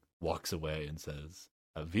she walks away and says,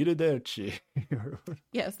 "Arrivederci."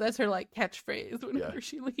 Yes, that's her like catchphrase whenever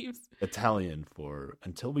she leaves. Italian for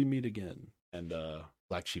 "until we meet again." And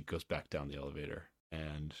Black Sheep goes back down the elevator,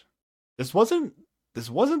 and this wasn't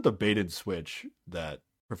the bait and switch that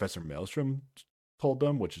Professor Maelstrom told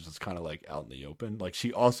them, which is just kind of like out in the open. Like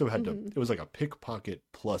she also had to. It was like a pickpocket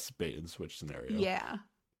plus bait and switch scenario. Yeah,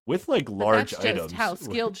 with like large that's items. just how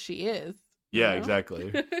skilled she is. Yeah,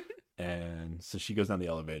 exactly. And so she goes down the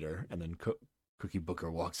elevator, and then Cookie Booker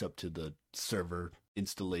walks up to the server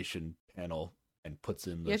installation panel and puts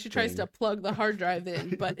in the she tries to plug the hard drive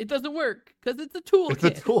in, but it doesn't work because it's a toolkit.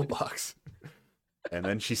 It's a toolbox. And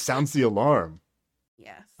then she sounds the alarm.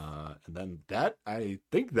 Yes. And then I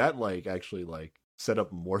think that actually set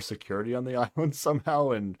up more security on the island somehow,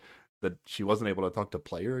 and that she wasn't able to talk to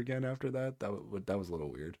player again after that. That was a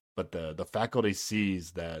little weird. But the faculty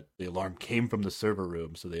sees that the alarm came from the server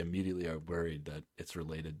room, so they immediately are worried that it's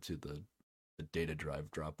related to the data drive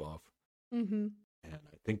drop off. Mm-hmm. And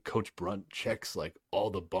I think Coach Brunt checks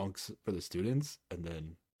all the bunks for the students, and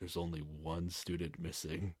then there's only one student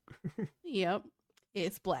missing. Yep.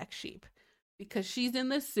 It's Black Sheep. Because she's in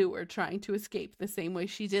the sewer trying to escape the same way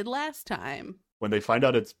she did last time. When they find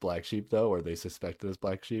out it's Black Sheep, though, or they suspect it is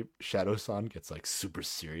Black Sheep, Shadow-san gets super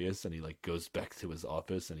serious, and he goes back to his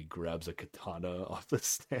office and he grabs a katana off the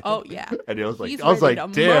stand. Oh yeah, and I was like,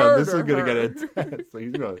 damn, this is gonna get intense.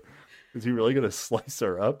 Is he really gonna slice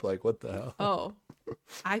her up? What the hell? Oh,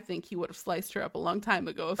 I think he would have sliced her up a long time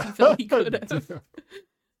ago if he felt he could have.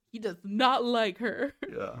 He does not like her.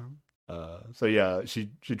 Yeah. So yeah, she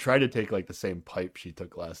tried to take the same pipe she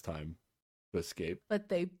took last time to escape. But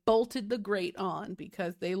they bolted the grate on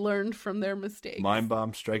because they learned from their mistakes. Mime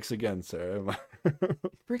bomb strikes again, Sarah.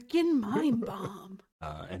 Freaking mime bomb.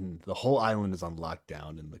 And the whole island is on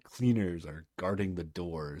lockdown, and the cleaners are guarding the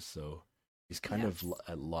doors, so she's kind of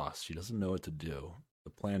at loss. She doesn't know what to do. The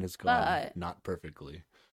plan has gone not perfectly.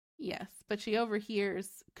 Yes, but she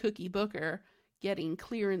overhears Cookie Booker getting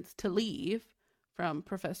clearance to leave from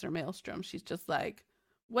Professor Maelstrom. She's just like,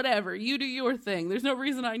 whatever, you do your thing. There's no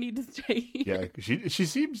reason I need to stay here. Yeah, she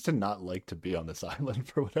seems to not like to be on this island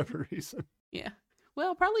for whatever reason. Yeah.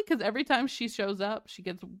 Well, probably because every time she shows up, she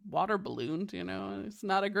gets water ballooned, It's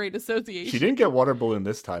not a great association. She didn't get water ballooned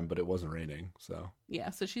this time, but it wasn't raining, so. Yeah,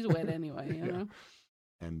 so she's wet anyway, you know?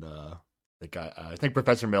 And the guy, I think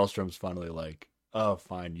Professor Maelstrom's finally like, oh,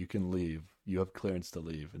 fine, you can leave. You have clearance to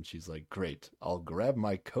leave. And she's like, great, I'll grab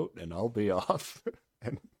my coat and I'll be off.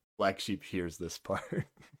 And Black Sheep hears this part.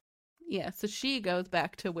 Yeah, so she goes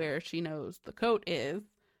back to where she knows the coat is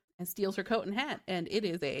and steals her coat and hat. And it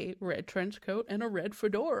is a red trench coat and a red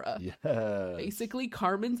fedora. Yeah. Basically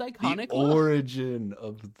Carmen's iconic the look. Origin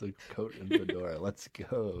of the coat and fedora. Let's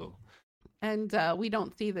go. And we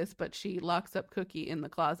don't see this, but she locks up Cookie in the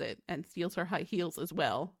closet and steals her high heels as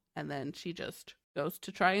well. And then she just goes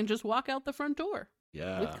to try and just walk out the front door.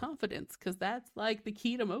 Yeah. With confidence, because that's the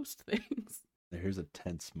key to most things. Here's a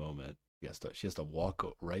tense moment. She has to walk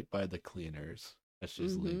right by the cleaners as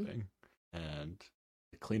she's leaving. And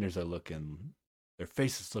the cleaners are looking, their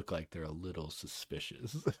faces look like they're a little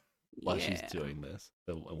suspicious while she's doing this.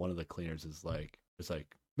 So one of the cleaners is like,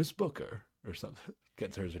 Miss Booker or something,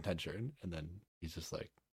 gets her attention. And then he's just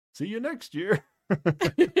like, see you next year.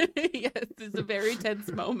 Yes, it's a very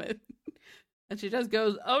tense moment. And she just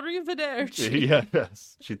goes, arrivederci.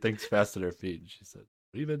 Yes. She thinks fast at her feet. And she said,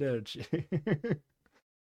 arrivederci.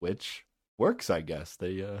 Which works, I guess.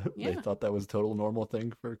 They thought that was a total normal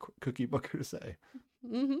thing for Cookie Booker to say.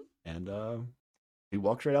 Mm-hmm. And he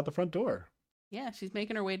walks right out the front door. Yeah, she's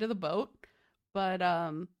making her way to the boat. But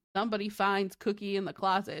somebody finds Cookie in the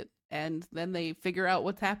closet. And then they figure out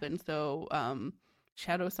what's happened. So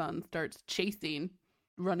Shadow-san starts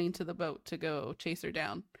running to the boat to go chase her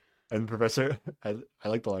down. And I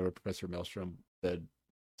like the line where Professor Maelstrom said,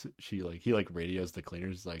 he radios the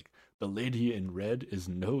cleaners like, the lady in red is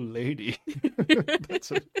no lady.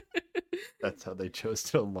 That's how they chose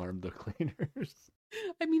to alarm the cleaners.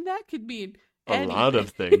 I mean, that could mean a lot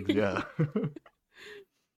of things, yeah.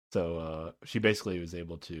 So she basically was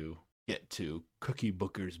able to get to Cookie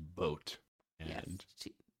Booker's boat, and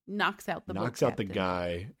she knocks out the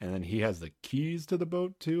guy, and then he has the keys to the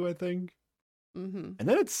boat too, I think. Mm-hmm. And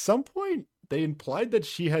then at some point they implied that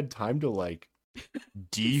she had time to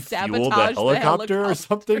defuel Sabotage the helicopter or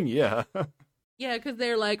something. Yeah. Yeah, because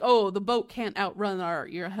they're like, oh, the boat can't outrun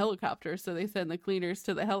your helicopter, so they send the cleaners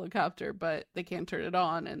to the helicopter, but they can't turn it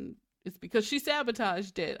on, and it's because she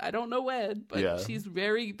sabotaged it. I don't know when, but she's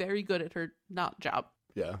very, very good at her job.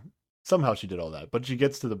 Yeah. Somehow she did all that. But she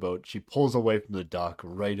gets to the boat. She pulls away from the dock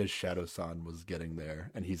right as Shadow-san was getting there.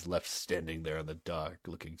 And he's left standing there on the dock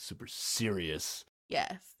looking super serious.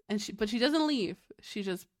 Yes. But she doesn't leave. She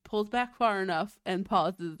just pulls back far enough and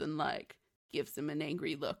pauses and gives him an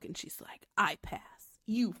angry look. And she's like, I pass.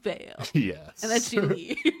 You fail. Yes. And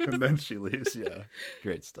then she leaves. Yeah.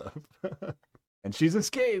 Great stuff. And she's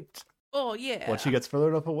escaped. Oh, yeah. When she gets further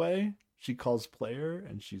enough away, she calls player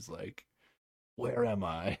and she's like, where am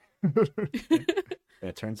I? And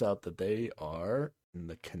it turns out that they are in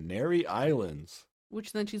the Canary Islands,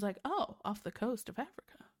 Which then she's like, oh, off the coast of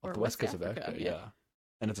Africa. Off the west coast of Africa, yeah.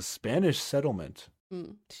 And it's a Spanish settlement.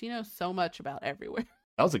 She knows so much about everywhere.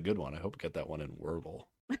 That was a good one. I hope to get that one in Wordle.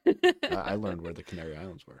 I learned where the Canary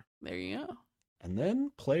Islands were. There you go. And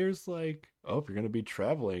then players like, oh, if you're going to be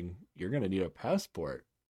traveling, you're going to need a passport.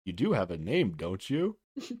 You do have a name, don't you?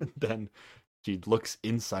 Then she looks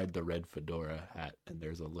inside the red fedora hat, and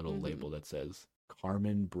there's a little label that says,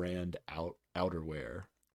 Carmen brand outerwear,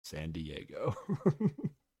 Sandiego.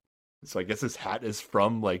 So I guess this hat is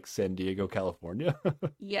from, like, Sandiego, California?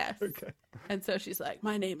 Yes. Okay. And so she's like,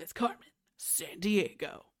 my name is Carmen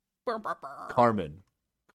Sandiego. Burr, burr, burr. Carmen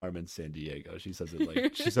Sandiego. She says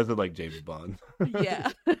it like James Bond. Yeah.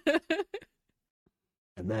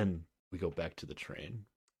 And then we go back to the train.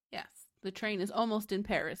 Yes. The train is almost in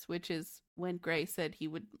Paris, which is when Gray said he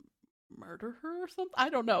would murder her or something. I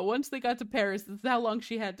don't know. Once they got to Paris, this is how long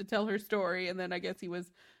she had to tell her story. And then I guess he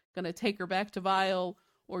was going to take her back to Vile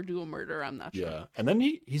or do a murder. I'm not sure. Yeah. And then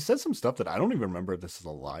he says some stuff that I don't even remember if this is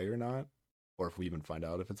a lie or not, or if we even find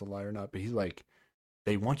out if it's a lie or not. But he's like,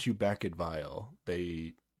 they want you back at Vile. They're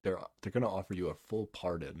going to offer you a full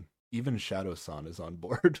pardon. Even Shadow-san is on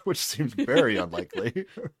board, which seems very unlikely.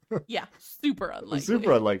 Yeah, super unlikely.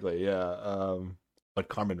 Super unlikely, yeah. But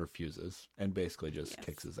Carmen refuses and basically just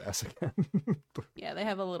kicks his ass again. Yeah, they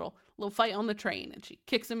have a little fight on the train, and she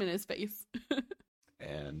kicks him in his face.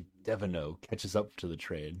 And Devino catches up to the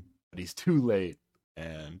train, but he's too late.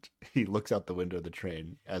 And he looks out the window of the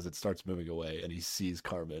train as it starts moving away, and he sees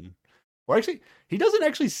Carmen. Or actually, he doesn't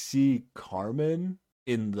actually see Carmen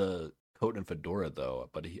in the coat and fedora, though.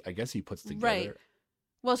 But I guess he puts together. Right.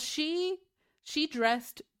 Well, she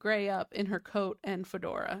dressed Gray up in her coat and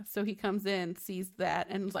fedora. So he comes in, sees that,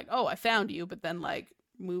 and is like, oh, I found you. But then, like,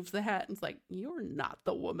 moves the hat and is like, you're not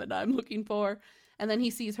the woman I'm looking for. And then he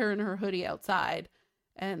sees her in her hoodie outside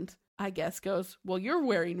and I guess goes, well, you're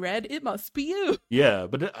wearing red. It must be you. Yeah,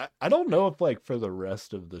 but I don't know if, like, for the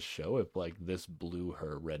rest of the show, if, like, this blew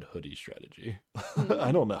her red hoodie strategy.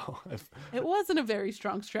 I don't know. It wasn't a very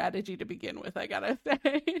strong strategy to begin with, I gotta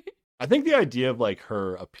say. I think the idea of, like,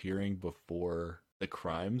 her appearing before the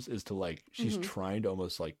crimes is to, like, she's trying to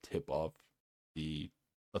almost, like, tip off the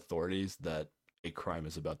authorities that a crime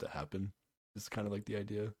is about to happen. Is kind of like the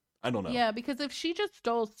idea. I don't know. Yeah, because if she just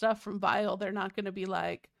stole stuff from Vile, they're not going to be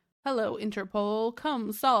like, hello, Interpol,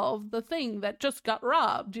 come solve the thing that just got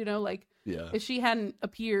robbed. You know, like, if she hadn't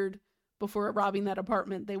appeared before robbing that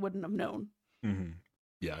apartment, they wouldn't have known. Mm-hmm.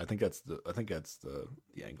 Yeah, I think that's the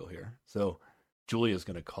angle here. So Julia's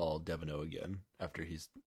going to call Devino again after he's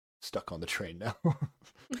stuck on the train now.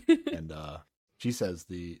 And she says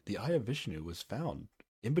the Eye of Vishnu was found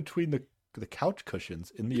in between the couch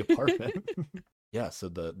cushions in the apartment. Yeah, so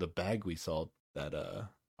the bag we saw that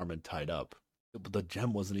Carmen tied up, the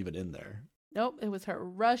gem wasn't even in there. Nope, it was her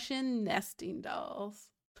Russian nesting dolls.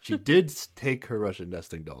 She did take her Russian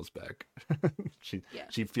nesting dolls back.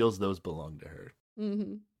 She feels those belong to her.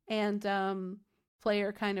 Mm-hmm. And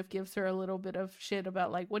Player kind of gives her a little bit of shit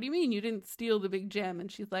about, like, what do you mean you didn't steal the big gem?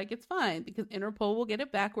 And she's like, it's fine because Interpol will get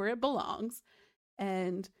it back where it belongs.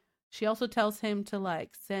 And she also tells him to,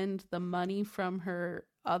 like, send the money from her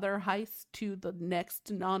other heists to the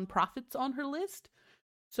next nonprofits on her list.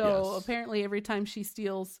 So apparently every time she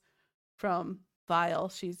steals from Vile,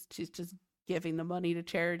 she's just giving the money to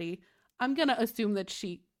charity. I'm going to assume that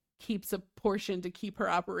she keeps a portion to keep her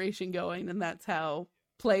operation going, and that's how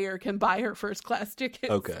Player can buy her first class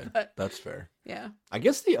tickets. Okay, that's fair. Yeah. I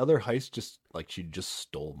guess the other heist she just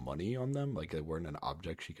stole money on them, like they weren't an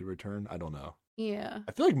object she could return. I don't know. Yeah.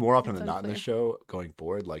 I feel like more often than not in the show going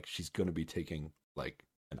forward, like she's going to be taking like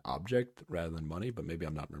an object rather than money, but maybe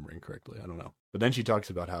I'm not remembering correctly. I don't know. But then she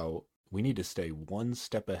talks about how we need to stay one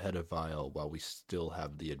step ahead of Vile while we still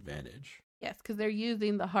have the advantage. Yes, because they're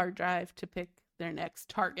using the hard drive to pick their next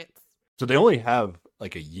targets. So they only have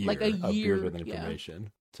like a year of years with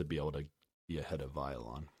information to be able to be ahead of Vile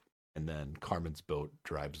on. And then Carmen's boat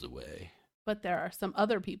drives away. But there are some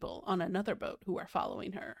other people on another boat who are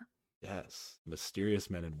following her. Yes,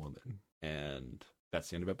 mysterious men and women. And that's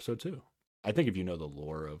the end of episode 2. I think if you know the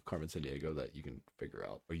lore of Carmen Sandiego, that you can figure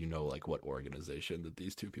out, or you know like what organization that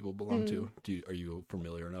these two people belong to. Are you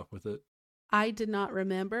familiar enough with it? I did not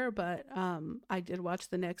remember, but I did watch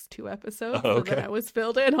the next 2 episodes, so that I was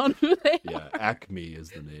filled in on who they are. Acme is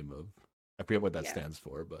the name of. I forget what that stands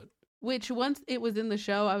for, but which once it was in the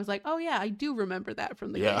show, I was like, oh yeah, I do remember that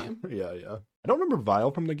from the game. Yeah. I don't remember Vile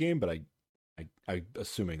from the game, but I'm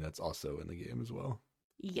assuming that's also in the game as well.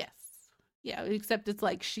 Yes. Yeah, except it's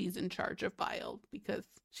like she's in charge of Vile because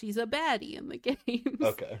she's a baddie in the game.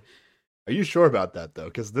 Okay. Are you sure about that, though?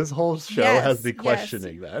 Because this whole show has me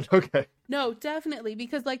questioning that. Okay. No, definitely.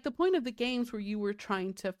 Because, like, the point of the games where you were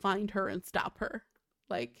trying to find her and stop her.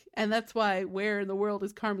 Like, and that's why Where in the World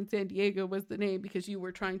is Carmen Sandiego was the name, because you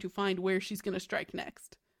were trying to find where she's going to strike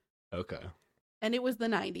next. Okay. And it was the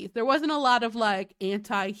 90s. There wasn't a lot of, like,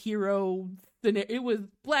 anti-hero. It was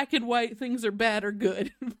black and white. Things are bad or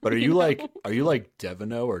good. But are you like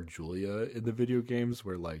Devino or Julia in the video games,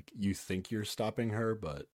 where like you think you're stopping her,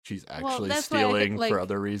 but she's actually stealing for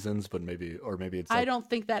other reasons? But maybe it's. I don't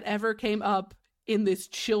think that ever came up in this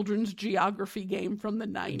children's geography game from the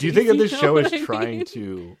 90s. Do you think that this show is trying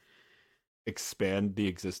to expand the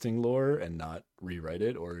existing lore and not rewrite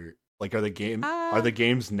it, or like are the games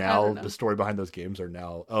now, the story behind those games are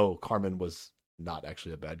now, oh, Carmen was not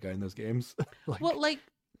actually a bad guy in those games? Like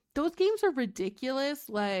those games are ridiculous.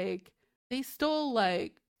 Like they stole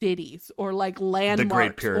like cities or like landmarks, the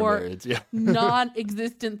Great Pyramids, or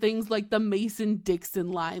non-existent things like the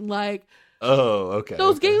Mason-Dixon line. Like, oh, okay.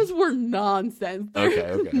 Those games were nonsense.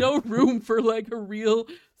 There's okay. no room for like a real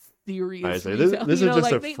serious. This is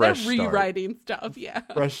just a fresh start. Rewriting stuff, yeah.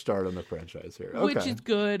 Fresh start on the franchise here, which is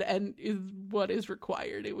good and is what is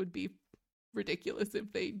required. It would be ridiculous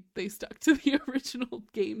if they stuck to the original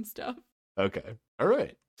game stuff. Okay, all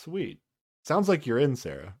right, sweet. Sounds like you're in,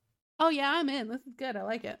 Sarah. Oh yeah, I'm in. This is good. I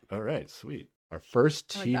like it. All right, sweet. Our first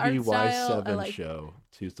TVY7 show.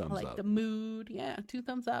 2 thumbs up. I like the mood. Yeah, 2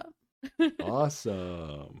 thumbs up.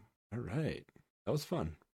 Awesome. All right. That was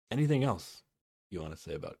fun. Anything else you want to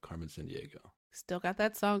say about Carmen Sandiego? Still got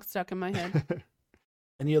that song stuck in my head.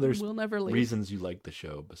 Any other reasons you like the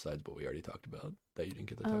show besides what we already talked about that you didn't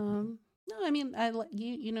get to talk about? No, I mean,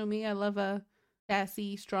 you know me. I love a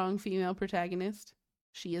sassy, strong female protagonist.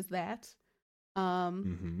 She is that.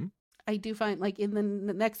 I do find, like, in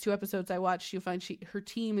the next 2 episodes I watched, you find her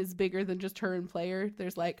team is bigger than just her and Player.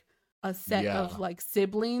 There's like a set of like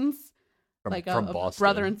siblings, like a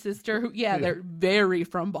brother and sister. Who, they're very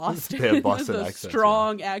from Boston. They have Boston accents,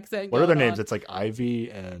 strong accent. What are their names? It's like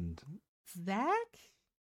Ivy and Zach.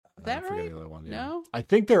 Is that right? The other one, yeah. No, I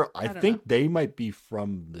think they might be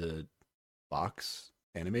from the Fox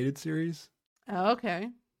animated series. Oh, okay.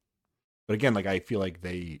 But again, like I feel like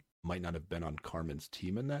they might not have been on Carmen's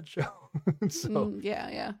team in that show. So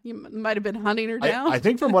yeah, you might have been hunting her down. I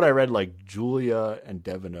think from what I read, like Julia and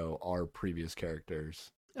Devino are previous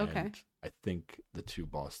characters. Okay. And I think the 2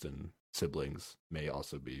 Boston siblings may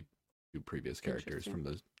also be 2 previous characters from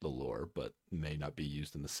the lore, but may not be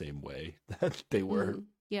used in the same way that they were.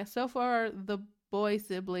 Yeah, so far the boy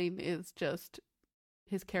sibling is just,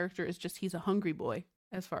 his character is just, he's a hungry boy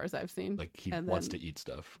as far as I've seen. Like he wants to eat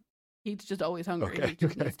stuff. He's just always hungry. Okay, he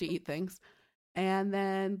just needs to eat things. And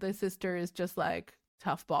then the sister is just like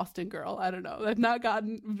tough Boston girl. I don't know. I've not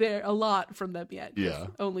gotten a lot from them yet. Yeah.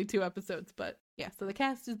 Only 2 episodes, but yeah. So the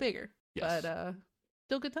cast is bigger. Yes. But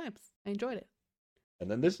still good times. I enjoyed it. And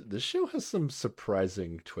then this show has some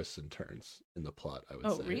surprising twists and turns in the plot, I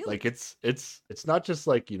would say. Really? Like it's not just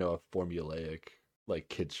like, a formulaic like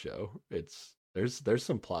kids show. There's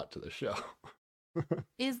some plot to the show.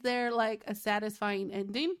 Is there like a satisfying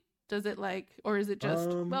ending? Does it or is it just,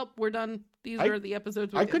 well, we're done. These are the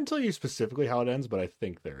episodes. I couldn't tell you specifically how it ends, but I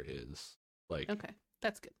think there is okay,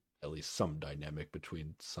 that's good. At least some dynamic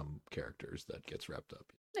between some characters that gets wrapped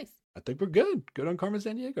up. Nice. I think we're good. Good on Carmen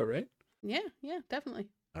Sandiego, right? Yeah, definitely.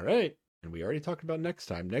 All right. And we already talked about next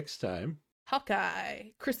time. Hawkeye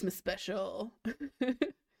Christmas special.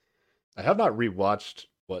 I have not rewatched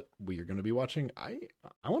what we are going to be watching. I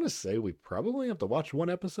want to say we probably have to watch 1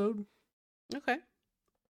 episode. Okay.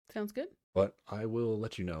 Sounds good. But I will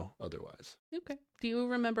let you know otherwise. Okay. Do you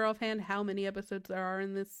remember offhand how many episodes there are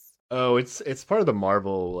in this? Oh, it's part of the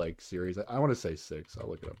Marvel series. I want to say 6. I'll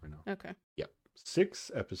look it up right now. Okay. Yep.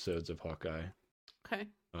 6 episodes of Hawkeye. Okay.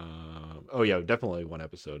 Oh yeah, definitely 1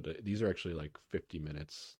 episode. These are actually like 50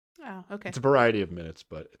 minutes. Oh, okay. It's a variety of minutes,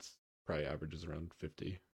 but it's probably averages around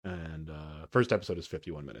 50. And first episode is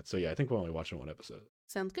 51 minutes. So yeah, I think we're only watching 1 episode.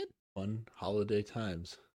 Sounds good. Fun holiday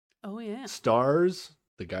times. Oh yeah. Stars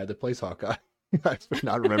the guy that plays Hawkeye. I'm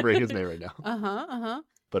not remembering his name right now.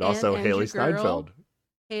 But also Haley Steinfeld.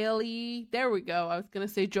 Haley, there we go. I was gonna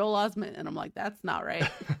say Joel Osment, and I'm like, that's not right.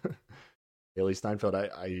 Haley Steinfeld.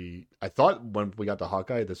 I thought when we got to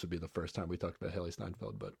Hawkeye, this would be the first time we talked about Haley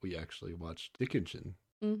Steinfeld, but we actually watched Dickinson.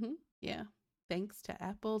 Yeah. Thanks to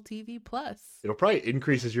Apple TV Plus. It'll probably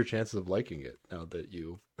increases your chances of liking it now that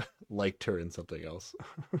you liked her in something else.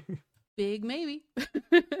 Big maybe.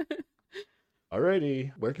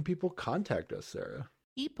 Alrighty. Where can people contact us, Sarah?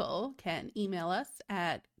 People can email us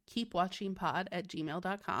at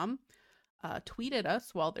keepwatchingpod@gmail.com. Tweet at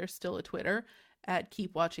us while there's still a Twitter at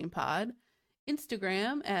Keep Watching Pod,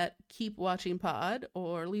 Instagram at Keep Watching Pod,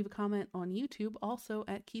 or leave a comment on YouTube also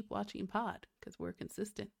at Keep Watching Pod, because we're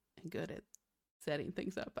consistent and good at setting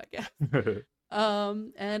things up, I guess.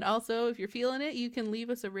 And also, if you're feeling it, you can leave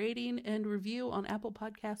us a rating and review on Apple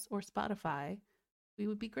Podcasts or Spotify. We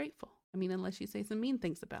would be grateful. I mean, unless you say some mean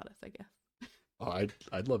things about us, I guess. Oh,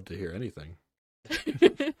 I'd love to hear anything.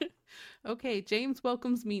 Okay, James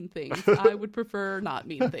welcomes mean things. I would prefer not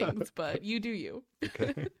mean things, but you do you.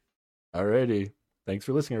 Okay. Alrighty. Thanks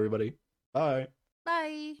for listening, everybody. Bye.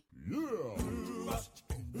 Bye.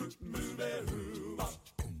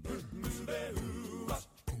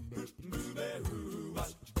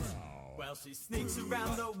 Well, she sneaks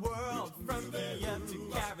around the world from here to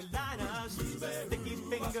Carolina. She's a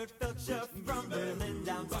sticky-fingered filcher from Berlin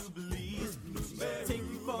down to Belize. She'll take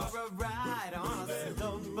you for a ride on a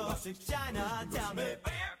slow boat to China. Tell me,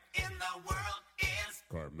 where in the world is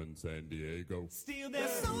Carmen, Sandiego? steal their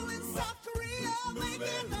soul in South Korea?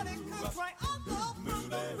 Making nutty cuts right on the from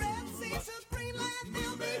the Red Sea to Greenland.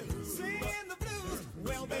 They'll be singing the blues.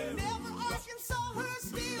 Well, they never Arkansas her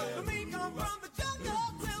steal. The meat come from the jungle.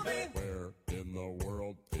 Tell me, Where in the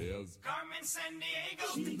world is Carmen, Sandiego?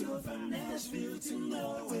 She go from Nashville to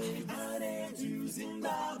Norway, out there to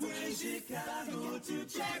Zimbabwe, Chicago to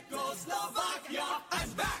Czechoslovakia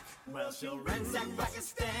and back. Well, she'll ransack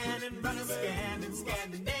Pakistan and run a scan in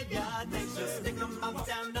Scandinavia. Then she'll stick 'em up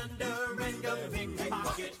down under and go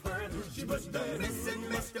pickpocket first. She was the missing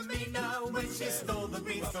misdemeanor when she stole the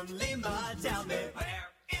beans from Lima. Tell me, where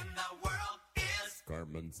in the world is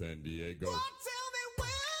Carmen, Sandiego? Oh, tell me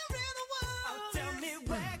where in the world. Oh, tell me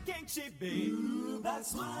where can she be?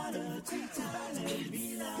 Botswana to Thailand,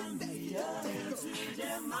 Finlandia, and to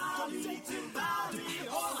Jamali, to Bali,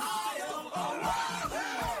 Ohio, Ohio.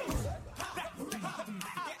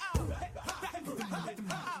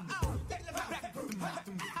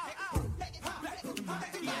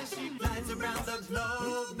 Yeah, she flies around the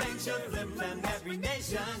globe, makes you flip them every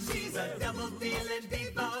nation. She's a double-dealing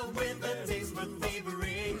diva with a taste for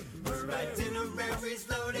thievery. Her itinerary's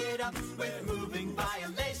loaded up with moving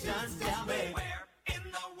violations. Tell me, where in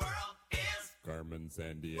the world is Carmen,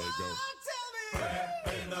 Sandiego? Oh, tell me, where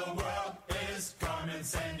in the world is Carmen,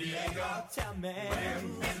 Sandiego? Tell me, where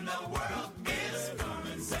in the world is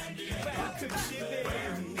Carmen, Sandiego? Where could she be?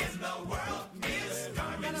 Where in the world is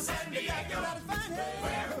Carmen, Sandiego?